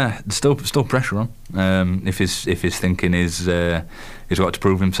 Still pressure on. If his thinking is he's got to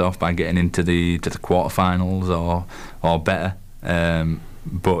prove himself by getting into the quarterfinals or better.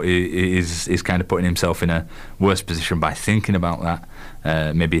 But he's kind of putting himself in a worse position by thinking about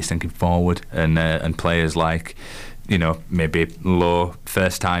that. Maybe he's thinking forward, and players like, maybe Lowe,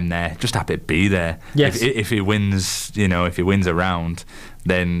 first time there, just happy to be there. Yes. If he wins, if he wins a round,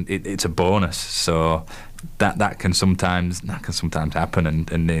 then it's a bonus. So that can sometimes happen,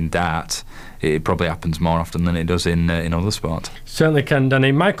 and in darts it probably happens more often than it does in other sports. Certainly can,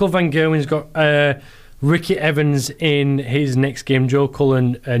 Danny. Michael Van Gerwen's got Ricky Evans in his next game. Joe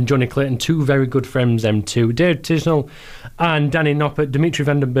Cullen and Johnny Clayton, two very good friends, them two. Dave Tisnell and Danny Noppert. Dimitri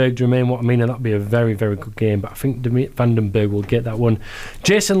Vandenberg to remain what I mean, and that'll be a very, very good game. But I think Vandenberg will get that one.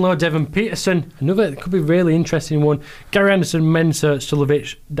 Jason Lowe, Devon Peterson, another could be really interesting one. Gary Anderson, Mensah,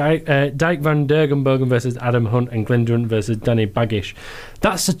 Stulovic, Dyke Van Dergenbergen versus Adam Hunt, and Glenn Durant versus Danny Baggish.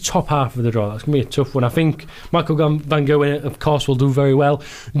 That's the top half of the draw. That's going to be a tough one. I think Michael Van Gerwen, of course, will do very well.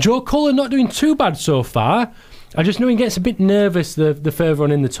 Joe Cullen not doing too bad so far. I just know he gets a bit nervous the further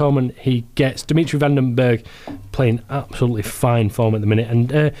on in the tournament he gets. Dimitri Vandenberg playing absolutely fine form at the minute. And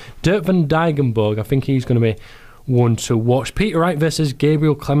Dirk van Dijkenborg, I think he's going to be one to watch. Peter Wright versus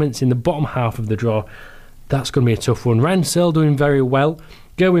Gabriel Clements in the bottom half of the draw. That's going to be a tough one. Ryan Searle doing very well.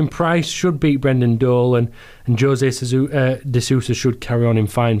 Gerwin Price should beat Brendan Dole, and Jose De Sousa should carry on in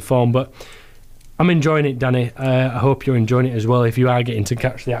fine form. But I'm enjoying it, Danny. I hope you're enjoying it as well if you are getting to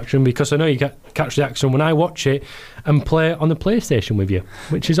catch the action, because I know you catch the action when I watch it and play on the PlayStation with you,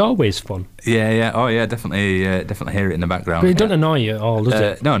 which is always fun. Yeah. Oh, yeah, definitely hear it in the background. But it doesn't annoy you at all, does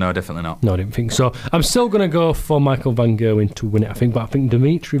it? No, definitely not. No, I didn't think so. I'm still going to go for Michael Van Gerwen to win it, I think, but I think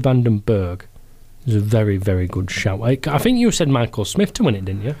Dimitri Vandenberg is a very, very good shout. I think you said Michael Smith to win it,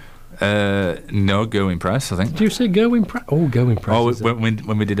 didn't you? No, Gerwin Price, I think. Did you say Gerwin Price? Oh, Gerwin Price. Oh,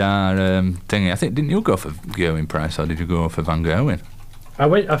 when we did our thingy, I think, didn't you go for Gerwin Price, or did you go for Van Gerwen?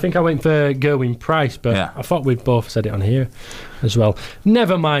 I think I went for Gerwin Price, but yeah. I thought we'd both said it on here as well.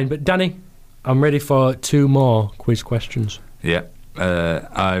 Never mind. But Danny, I'm ready for 2 more quiz questions. Yeah.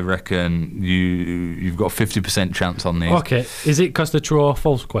 I reckon you've got a 50% chance on these. Okay. Is it because they're true or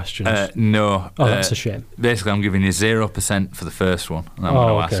false questions? No. Oh, that's a shame. Basically, I'm giving you 0% for the first one, and I'm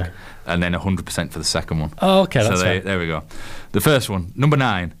going to ask, and then 100% for the second one. Oh, okay. So there we go. The first one, number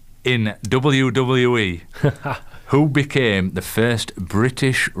 9, in WWE. Who became the first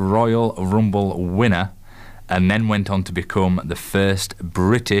British Royal Rumble winner and then went on to become the first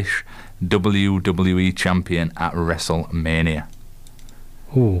British WWE champion at WrestleMania?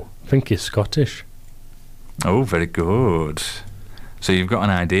 Ooh, I think he's Scottish. Oh, very good. So you've got an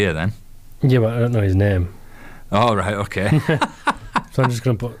idea then? Yeah, but I don't know his name. Oh, right, okay. So I'm just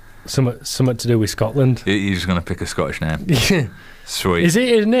going to put something to do with Scotland. You're just going to pick a Scottish name? Yeah. Sweet. Is it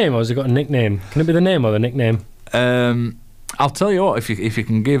his name or has he got a nickname? Can it be the name or the nickname? I'll tell you what, if you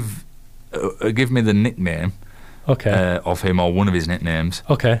can give me the nickname of him or one of his nicknames,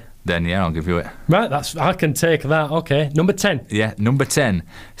 then yeah, I'll give you it. Right, I can take that. Okay, number 10. Yeah, number 10.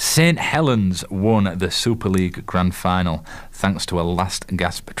 St Helens won the Super League Grand Final thanks to a last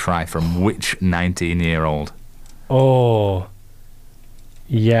gasp try from which 19-year-old? Oh,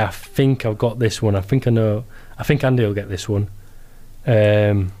 yeah, I think I've got this one. I think I know. I think Andy will get this one.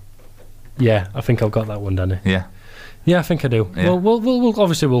 Yeah, I think I've got that one, Danny. Yeah, I think I do. Yeah. Well,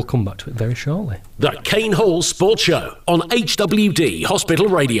 we'll come back to it very shortly. The Kaine Hall Sports Show on HWD Hospital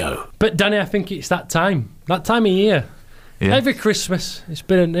Radio. But Danny, I think it's that time of year. Yeah. Every Christmas, it's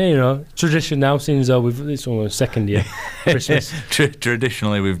been tradition now. Since it's almost second year Christmas.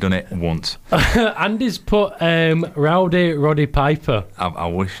 Traditionally, we've done it once. Andy's put Rowdy Roddy Piper. I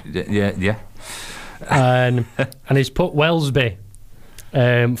wish, yeah. And he's put Wellesby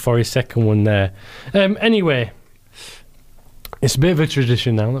for his second one there. Anyway. It's a bit of a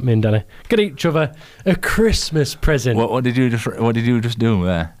tradition now that me and Danny get each other a Christmas present. What did you just do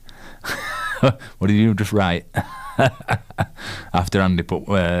there? What did you just write? After Andy put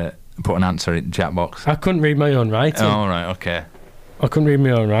an answer in the chat box. I couldn't read my own writing. Oh, right, okay. I couldn't read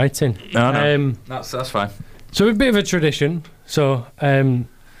my own writing. No, that's fine. So a bit of a tradition. So, Danny,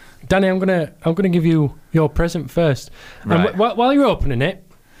 I'm gonna give you your present first. Right. And while you're opening it,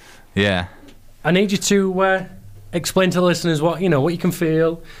 yeah, I need you to explain to the listeners what you can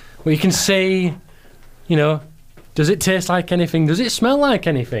feel, what you can see. Does it taste like anything? Does it smell like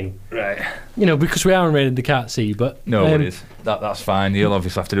anything? Right. Because we are rated the can't see, but no, it is. That's fine. You'll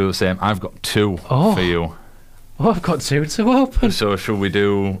obviously have to do the same. I've got 2 for you. Oh, I've got 2 to open. So should we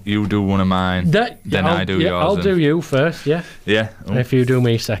do? You do one of mine, then I do yours. I'll do you first. Yeah. Yeah. And if you do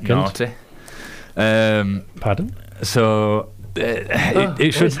me second. Naughty. Pardon? So.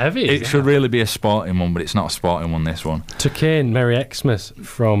 It should heavy. It should really be a sporting one, but it's not a sporting one. This one. To Kaine, Merry Xmas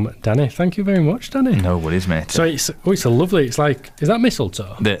from Danny. Thank you very much, Danny. No worries, mate. So it's a lovely. It's like, is that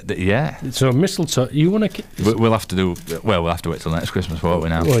mistletoe? Yeah. So mistletoe. You want to? We'll have to do. Well, we'll have to wait till next Christmas, won't we?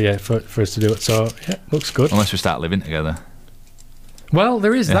 Now. Well, yeah, for us to do it. So yeah, looks good. Unless we start living together. Well,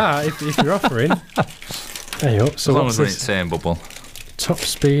 there is that if you're offering. There you go. So as long as we're in the same bubble. Top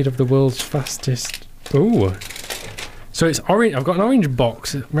speed of the world's fastest. Ooh. So it's orange. I've got an orange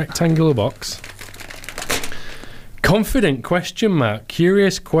box, a rectangular box. Confident question mark.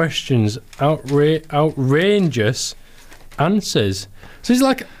 Curious questions. Outrageous answers. So he's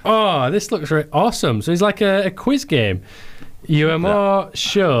like, oh, this looks awesome. So he's like a quiz game. You are more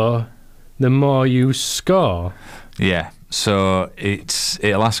sure the more you score. Yeah. So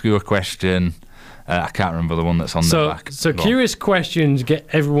it'll ask you a question. I can't remember the one that's on the back. So curious questions get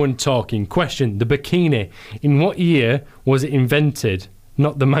everyone talking. Question: the bikini. In what year was it invented?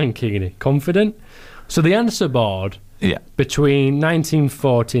 Not the mankini. Confident? So the answer board. Yeah. Between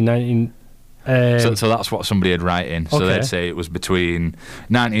 1940 and 19... so that's what somebody would write in. So they'd say it was between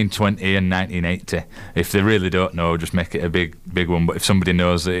 1920 and 1980. If they really don't know, just make it a big one. But if somebody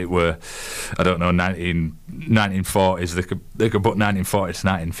knows that it were, I don't know, 1940s, they could put 1940 to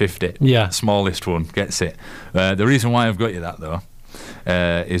 1950. Yeah. Smallest one gets it. The reason why I've got you that, though,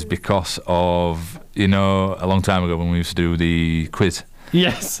 is because of, a long time ago when we used to do the quiz.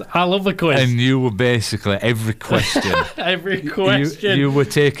 Yes, I love the quiz. And you were basically, every question... You were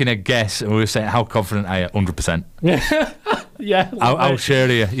taking a guess, and we were saying, how confident are you? 100%. Yeah. I'll share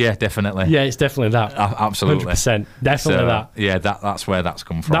you. Yeah, definitely. Yeah, it's definitely that. Absolutely. 100%. Definitely that. Yeah, that's where that's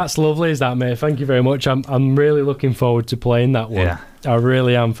come from. That's lovely, is that, mate? Thank you very much. I'm really looking forward to playing that one. Yeah. I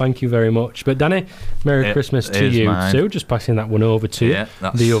really am. Thank you very much. But Danny, Merry Christmas to you too. Just passing that one over to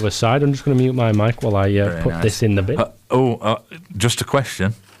the other side. I'm just going to mute my mic while I put this in the bin. Just a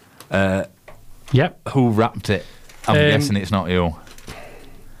question. Yep. Who wrapped it? I'm guessing it's not you.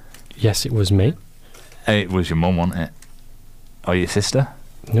 Yes, it was me. It was your mum, wasn't it? Or your sister?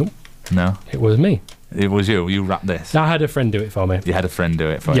 Nope. No. It was me. It was you. You wrapped this. I had a friend do it for me. You had a friend do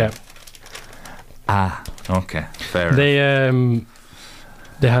it for you? Yeah. Ah, okay. Fair enough.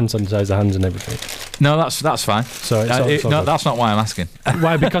 They hand sanitize the hands and everything. No, that's fine. So that's not why I'm asking.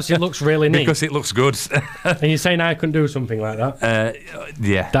 Why? Because it looks really neat. Because it looks good. And you're saying I couldn't do something like that?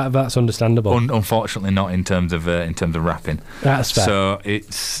 Yeah. That's understandable. Unfortunately, not in terms of wrapping. That's fair. So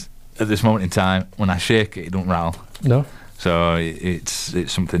it's at this moment in time when I shake it, it don't rattle. No. So it's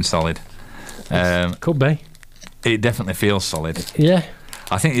something solid. Could be. It definitely feels solid. Yeah.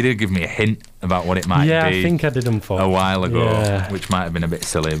 I think you did give me a hint about what it might be. Yeah, I think I did them for a while ago, which might have been a bit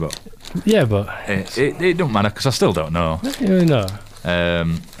silly, but it don't matter because I still don't know. No.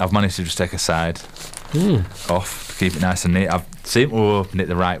 I've managed to just take a side off to keep it nice and neat. I've seemed to open it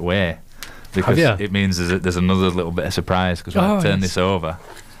the right way because it means there's another little bit of surprise because when I turn this over,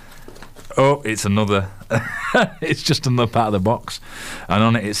 it's another. It's just another part of the box, and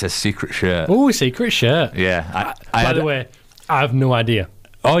on it says secret shirt. Oh, secret shirt. Yeah. By the way, I have no idea.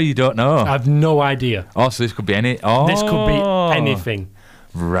 Oh, you don't know? I have no idea. Oh, so this could be any... Oh. This could be anything.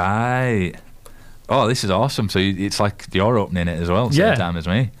 Right. Oh, this is awesome. So it's like you're opening it as well at the same time as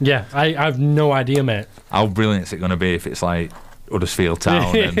me. Yeah, I have no idea, mate. How brilliant is it going to be if it's like Huddersfield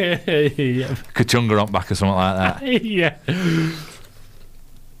Town and Kachunga on back or something like that? Yeah.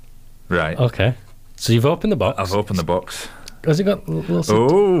 Right. Okay. So you've opened the box. I've opened the box. Has it got little...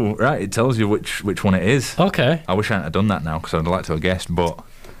 Oh, right. It tells you which one it is. Okay. I wish I hadn't done that now because I'd like to have guessed, but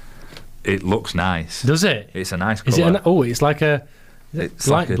it looks nice. Does it? It's a nice colour. Is it it's like a... It's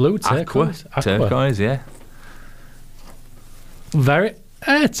like blue turquoise. Aqua. Turquoise, yeah. Very...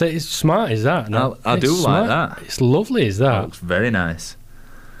 It's smart, is that? No, I do smart. like that. It's lovely, is that? It looks very nice.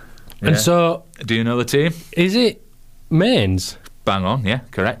 Yeah. And so... Do you know the team? Is it Mains? Bang on, yeah.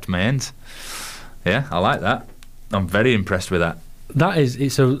 Correct, Mains. Yeah, I like that. I'm very impressed with that. That is,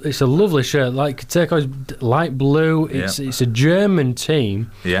 it's a lovely shirt. Like turquoise, light blue. It's a German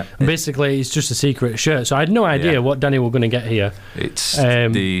team. Yeah. Basically, it's just a secret shirt. So I had no idea what Danny were going to get here. It's I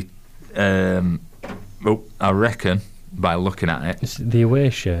reckon by looking at it, it's the away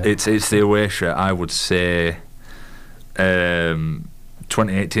shirt. It's the away shirt. I would say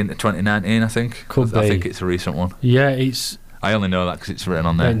 2018 to 2019. I think. Could be. I think it's a recent one. Yeah, it's. I only know that because it's written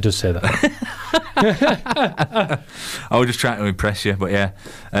on there. It does say that. I was just trying to impress you, but yeah.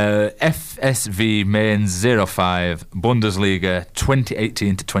 FSV Mainz 05 Bundesliga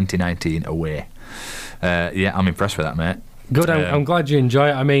 2018 to 2019 away. Yeah, I'm impressed with that, mate. Good. I'm glad you enjoy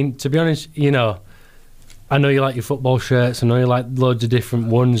it. I mean, to be honest, I know you like your football shirts. I know you like loads of different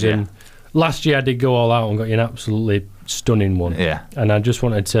ones. Yeah. And last year I did go all out and got you an absolutely stunning one. Yeah. And I just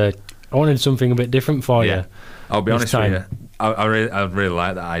wanted something a bit different for you. I'll be honest with you. I really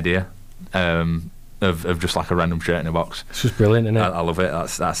like that idea of just like a random shirt in a box. It's just brilliant, isn't it? I love it.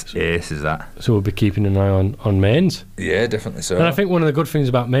 That's ace, is that? So we'll be keeping an eye on Mains. Yeah, definitely so. And I think one of the good things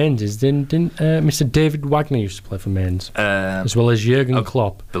about Mains is didn't Mr. David Wagner used to play for Mains, as well as Jurgen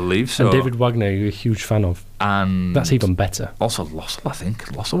Klopp. I believe so. And David Wagner, you're a huge fan of. And that's even better. Also Lossell, I think.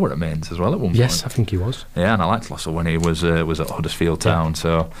 Lossell were at Mains as well at one point. Yes, I think he was. Yeah, and I liked Lossell when he was at Huddersfield Town.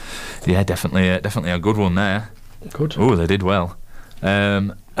 So, yeah, definitely a good one there. Good. Oh, they did well.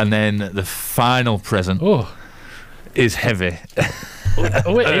 And then the final present is heavy.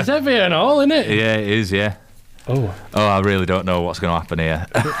 Oh, it is heavy and all, isn't it? Yeah, it is, yeah. Oh, I really don't know what's going to happen here.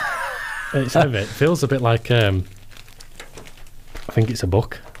 it's heavy. It feels a bit like, I think it's a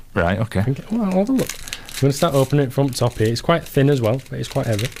book. Right, okay. I'll have a look. I'm going to start opening it from top here. It's quite thin as well, but it's quite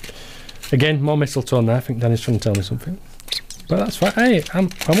heavy. Again, more mistletoe on there. I think Danny's trying to tell me something. But that's fine. Hey, I'm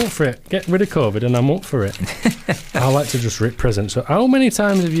up for it. Get rid of COVID and I'm up for it. I like to just rip presents. So how many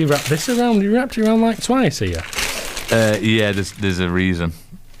times have you wrapped this around? You wrapped it around like twice here? Yeah, there's a reason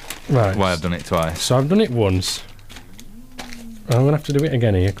Right. why I've done it twice. So I've done it once. I'm going to have to do it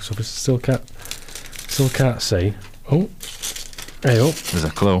again here because I still can't see. Oh. Hey, oh. There's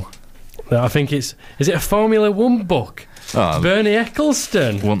a clue. I think is it a Formula 1 book? Oh, Bernie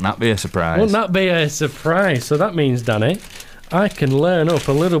Eccleston. Wouldn't that be a surprise? Wouldn't that be a surprise? So that means, Danny, I can learn up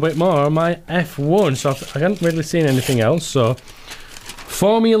a little bit more on my F1. So I haven't really seen anything else. So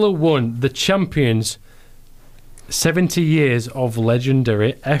Formula 1, the champions, 70 years of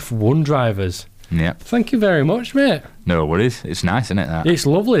legendary F1 drivers. Yeah. Thank you very much, mate. No worries. It's nice, isn't it, that? It's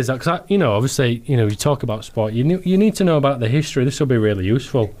lovely, is that? Because, obviously, you talk about sport. You need to know about the history. This will be really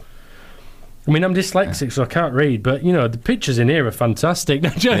useful. I mean, I'm dyslexic, so I can't read, but, the pictures in here are fantastic.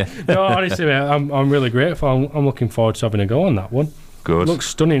 No, honestly, mate, I'm really grateful. I'm looking forward to having a go on that one. Good. It looks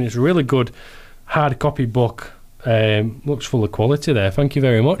stunning. It's a really good hard copy book. Looks full of quality there. Thank you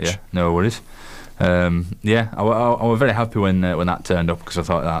very much. Yeah, no worries. I was very happy when that turned up because I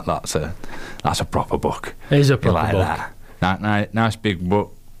thought that's a proper book. It is a proper book. That. Nice big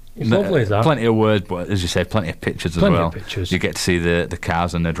book. It's lovely, is that? Plenty of words, but as you say, plenty of pictures as well. Plenty of pictures. You get to see the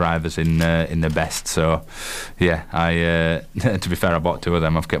cars and the drivers in the best. So, yeah, to be fair, I bought 2 of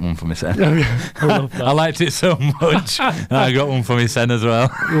them. I've kept one for myself. I love that. I liked it so much. I got one for my son as well.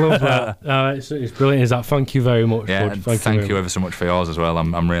 Love that. It's brilliant, is that? Thank you very much, Yeah, bud. thank you ever so much for yours as well.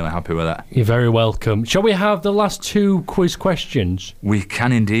 I'm really happy with that. You're very welcome. Shall we have the last 2 quiz questions? We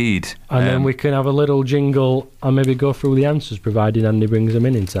can indeed. And then we can have a little jingle and maybe go through the answers, provided Andy brings them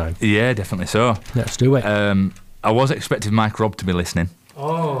in time. Yeah, definitely so. Let's do it. I was expecting Mike Robb to be listening.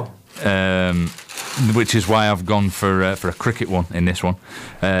 Oh. Which is why I've gone for a cricket one in this one.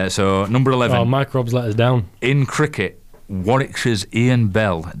 So, number 11. Oh, Mike Robb's let us down. In cricket, Warwickshire's Ian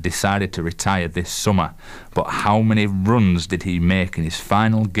Bell decided to retire this summer, but how many runs did he make in his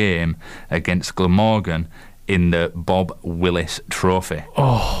final game against Glamorgan in the Bob Willis Trophy?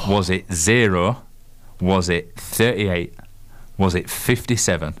 Oh. Was it 0? Was it 38? Was it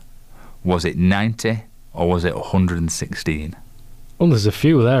 57? Was it 90? Or was it 116? Well, there's a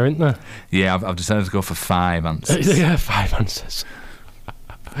few there, isn't there? Yeah, I've decided to go for 5 answers. Yeah, 5 answers.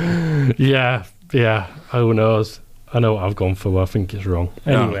 yeah. Who knows? I know what I've gone for. I think it's wrong.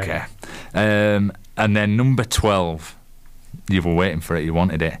 Anyway. Okay. And then number 12. You were waiting for it. You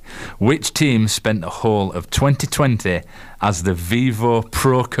wanted it. Which team spent the whole of 2020 as the Vivo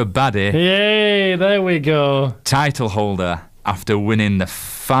Pro Kabaddi Yay! There we go. title holder after winning the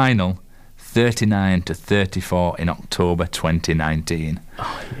final 39-34 in October 2019?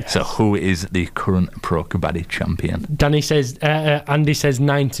 Oh, yes. So who is the current Pro Kabaddi champion? Danny says, Andy says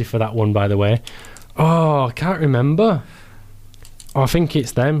 90 for that one, by the way. Oh, I can't remember. Oh, I think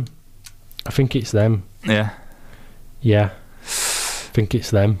it's them. Yeah. Yeah. I think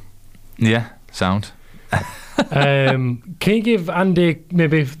it's them. Yeah, sound. Can you give Andy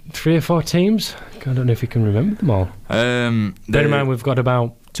maybe 3 or 4 teams? I don't know if he can remember them all. Bear in mind, we've got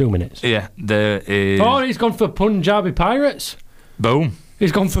about 2 minutes. Yeah, there is... Oh, he's gone for Punjabi Pirates. Boom.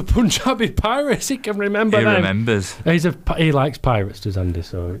 He's gone for Punjabi Pirates. He can remember He them. remembers. He likes pirates, does Andy?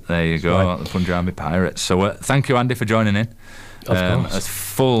 So there you go, right. the Punjabi Pirates. So thank you, Andy, for joining in. Of course.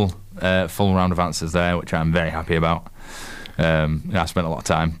 A full round of answers there, which I'm very happy about. I spent a lot of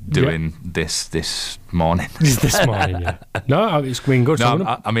time doing this morning. This morning, yeah. No, it's been good.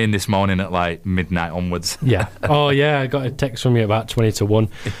 No, I mean this morning at like midnight onwards. Yeah. Oh, yeah, I got a text from you about 20 to 1.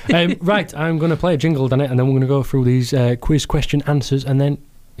 Right, I'm going to play a jingle, Danny, and then we're going to go through these quiz question answers, and then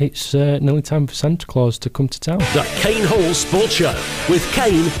it's nearly time for Santa Claus to come to town. The Kaine Hall Sports Show with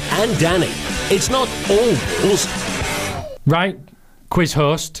Kaine and Danny. It's not all balls. Right, quiz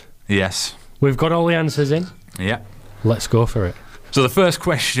host. Yes. We've got all the answers in. Yeah. Let's go for it. So the first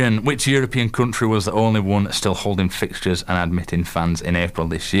question, which European country was the only one still holding fixtures and admitting fans in April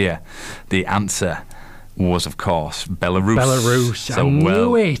this year? The answer was, of course, Belarus. Belarus. So I knew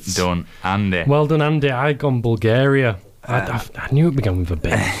well it. done, Andy. Well done, Andy. I'd gone Bulgaria. I knew it began with a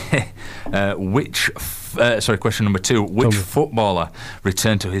B. Question number 2. Which footballer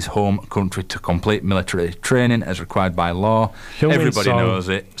returned to his home country to complete military training as required by law? Heung-min Everybody Son. knows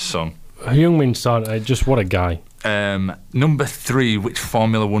it. Son. Heung-min Son, just what a guy. Number 3, which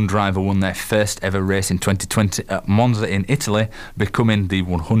Formula 1 driver won their first ever race in 2020 at Monza in Italy, becoming the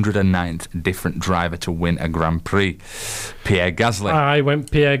 109th different driver to win a Grand Prix? Pierre Gasly. I went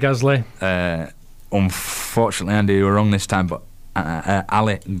Pierre Gasly. Unfortunately, Andy, you were wrong this time, but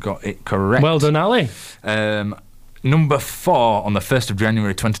Ali got it correct. Well done, Ali. Number 4, on the 1st of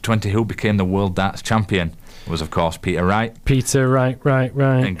January 2020, who became the World Darts Champion? Was, of course, Peter Wright. Peter Wright.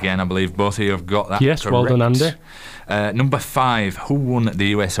 Again, I believe both of you have got that yes, correct. Well done, Andy. Number 5, who won the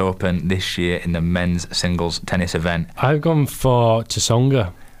US Open this year in the men's singles tennis event? I've gone for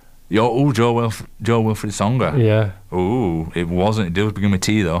Tsonga. Joe Wilfried Tsonga. Yeah. Ooh, it wasn't. It does begin with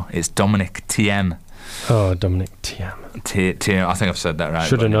T, though. It's Dominic Thiem. Oh, Dominic Thiem. Thiem, I think I've said that right.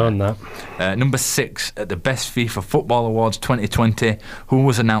 Should have known that. Number 6, at the Best FIFA Football Awards 2020, who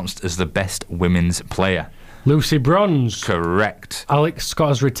was announced as the best women's player? Lucy Bronze. Correct. Alex Scott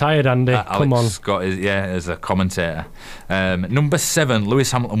has retired, Andy. Come on. Alex Scott is, as a commentator. Number 7,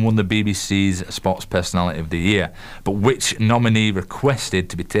 Lewis Hamilton won the BBC's Sports Personality of the Year, but which nominee requested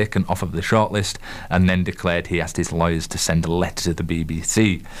to be taken off of the shortlist and then declared he asked his lawyers to send a letter to the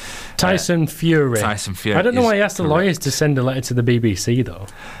BBC? Tyson Fury. Tyson Fury. I don't know why he asked the lawyers to send a letter to the BBC, though.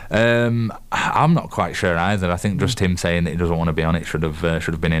 I'm not quite sure either. I think just him saying that he doesn't want to be on it should have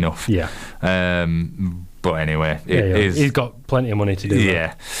been enough. Yeah. But anyway, he's got plenty of money to do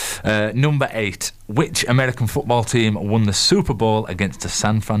that. Number 8, which American football team won the Super Bowl against the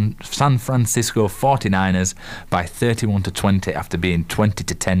San Francisco 49ers by 31-20 after being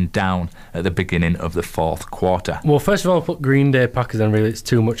 20-10 down at the beginning of the fourth quarter? Well, first of all, I put Green Day Packers, and really it's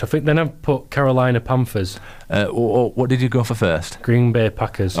too much. I think then I've put Carolina Panthers. What did you go for first? Green Bay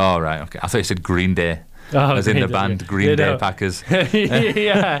Packers. Oh, right, okay. I thought you said Green Day. Oh, as in the band Green Day Packers.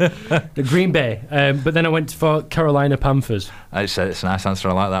 Yeah, the Green Bay. But then I went for Carolina Panthers. It's a nice answer.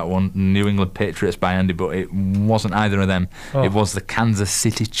 I like that one. New England Patriots by Andy, but it wasn't either of them. Oh. It was the Kansas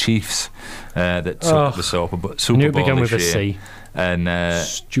City Chiefs that took the Super Bowl this year. It began with a C. And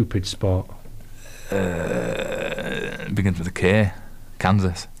stupid sport. It begins with a K.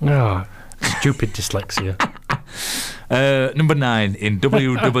 Kansas. Oh, stupid dyslexia. Number 9, in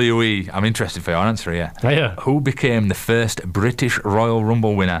WWE, I'm interested for your answer here. Oh, yeah. Who became the first British Royal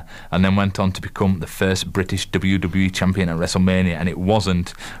Rumble winner and then went on to become the first British WWE champion at WrestleMania? And it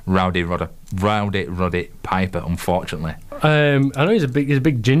wasn't Rowdy Roddy Piper, unfortunately. I know he's a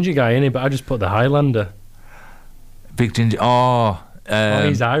big ginger guy, isn't he? But I just put the Highlander. Big ginger.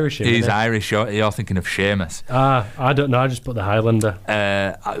 He's Irish. He's Irish. You're thinking of Sheamus. I don't know. I just put the Highlander.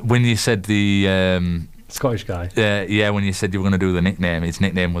 When you said the Scottish guy. When you said you were going to do the nickname, his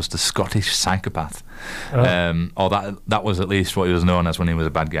nickname was the Scottish Psychopath. Oh. Or that was at least what he was known as when he was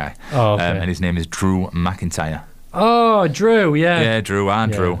a bad guy. Oh, okay. And his name is Drew McIntyre. Oh, Drew, yeah. Yeah, Drew.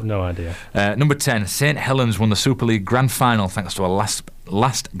 No idea. Number 10, St Helens won the Super League Grand Final thanks to a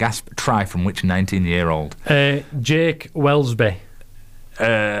last gasp try from which 19-year-old? Jake Welsby.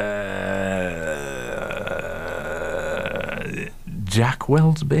 Jack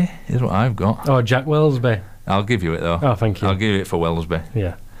Welsby is what I've got. Oh, Jack Welsby. I'll give you it, though. Oh, thank you. I'll give you it for Welsby.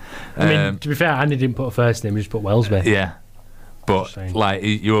 Yeah. I mean, to be fair, Andy didn't put a first name, he just put Welsby. Yeah. But,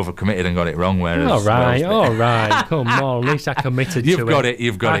 you overcommitted and got it wrong, whereas... All right. Come on, at least I committed to it. You've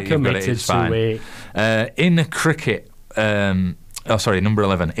got it. It's fine. In cricket... number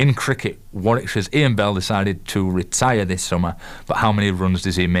 11. In cricket, Warwickshire's Ian Bell decided to retire this summer, but how many runs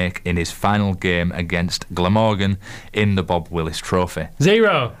does he make in his final game against Glamorgan in the Bob Willis Trophy?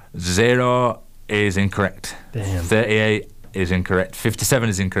 0. 0 is incorrect. Damn. 38 is incorrect. 57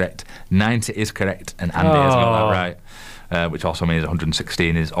 is incorrect. 90 is correct, and Andy has got that right, which also means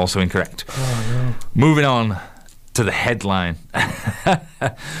 116 is also incorrect. Oh, no. Moving on to the headline.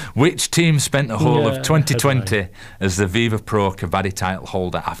 Which team spent the whole of 2020 headline as the Viva Pro Kabaddi title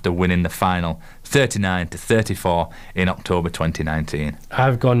holder after winning the final 39-34 in October 2019?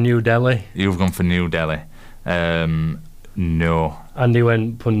 I've gone New Delhi. You've gone for New Delhi. No. Andy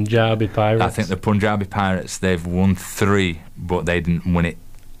went Punjabi Pirates. I think the Punjabi Pirates, they've won 3, but they didn't win it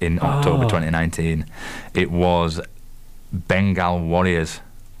in October 2019. It was Bengal Warriors.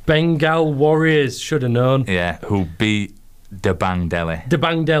 Bengal Warriors, should have known. Yeah, who beat Dabang Delhi.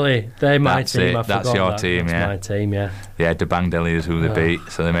 Dabang Delhi, they're my team. That's your team, That's my team, yeah. Yeah, Dabang Delhi is who they beat,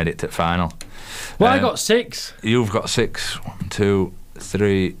 so they made it to the final. Well, I got 6. You've got 6. 1, 2,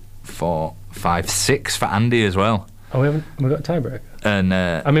 3, 4, 5, 6 for Andy as well. Oh, we got a tiebreaker? And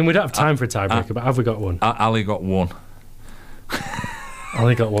I mean, we don't have time for a tiebreaker, but have we got one? Ali got 1.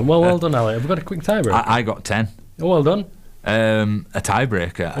 Ali got 1. Well done, Ali. Have we got a quick tiebreaker? I got 10. Oh, well done. A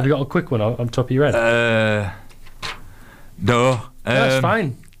tiebreaker. Have you got a quick one on top of your head? No. That's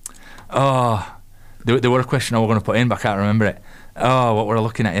fine. Oh, There were a question I was going to put in, but I can't remember it. Oh, what were I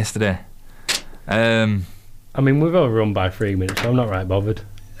looking at yesterday? I mean, we've overrun by 3 minutes, so I'm not right bothered.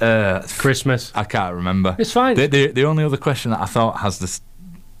 Christmas. I can't remember. It's fine. The only other question that I thought has this...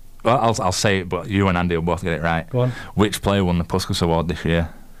 Well, I'll say it, but you and Andy will both get it right. Go on. Which player won the Puskas Award this year?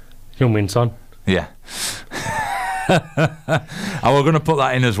 Young Son. Yeah. I was going to put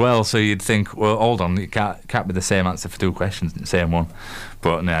that in as well, so you'd think, well, hold on, it can't be the same answer for 2 questions, the same one.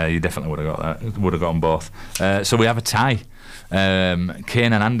 But no, you definitely would have got that. Would have gotten both. So we have a tie.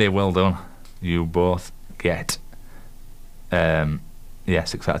 Kaine and Andy, well done. You both get 6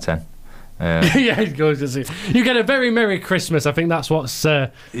 out of 10. Yeah, it goes. You get a very Merry Christmas. I think that's what's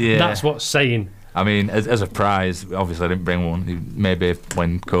saying. I mean, as a prize, obviously I didn't bring one. Maybe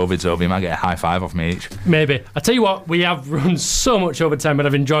when COVID's over, you might get a high five off me each. Maybe. I tell you what, we have run so much over time, but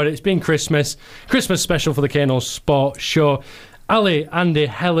I've enjoyed it. It's been Christmas special for the Kaine Sports Show. Ali, Andy,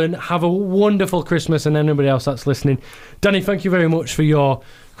 Helen, have a wonderful Christmas, and anybody else that's listening. Danny, thank you very much for your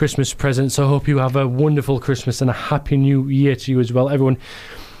Christmas presents. I hope you have a wonderful Christmas and a happy new year to you as well. Everyone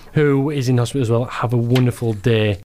who is in hospital as well, have a wonderful day.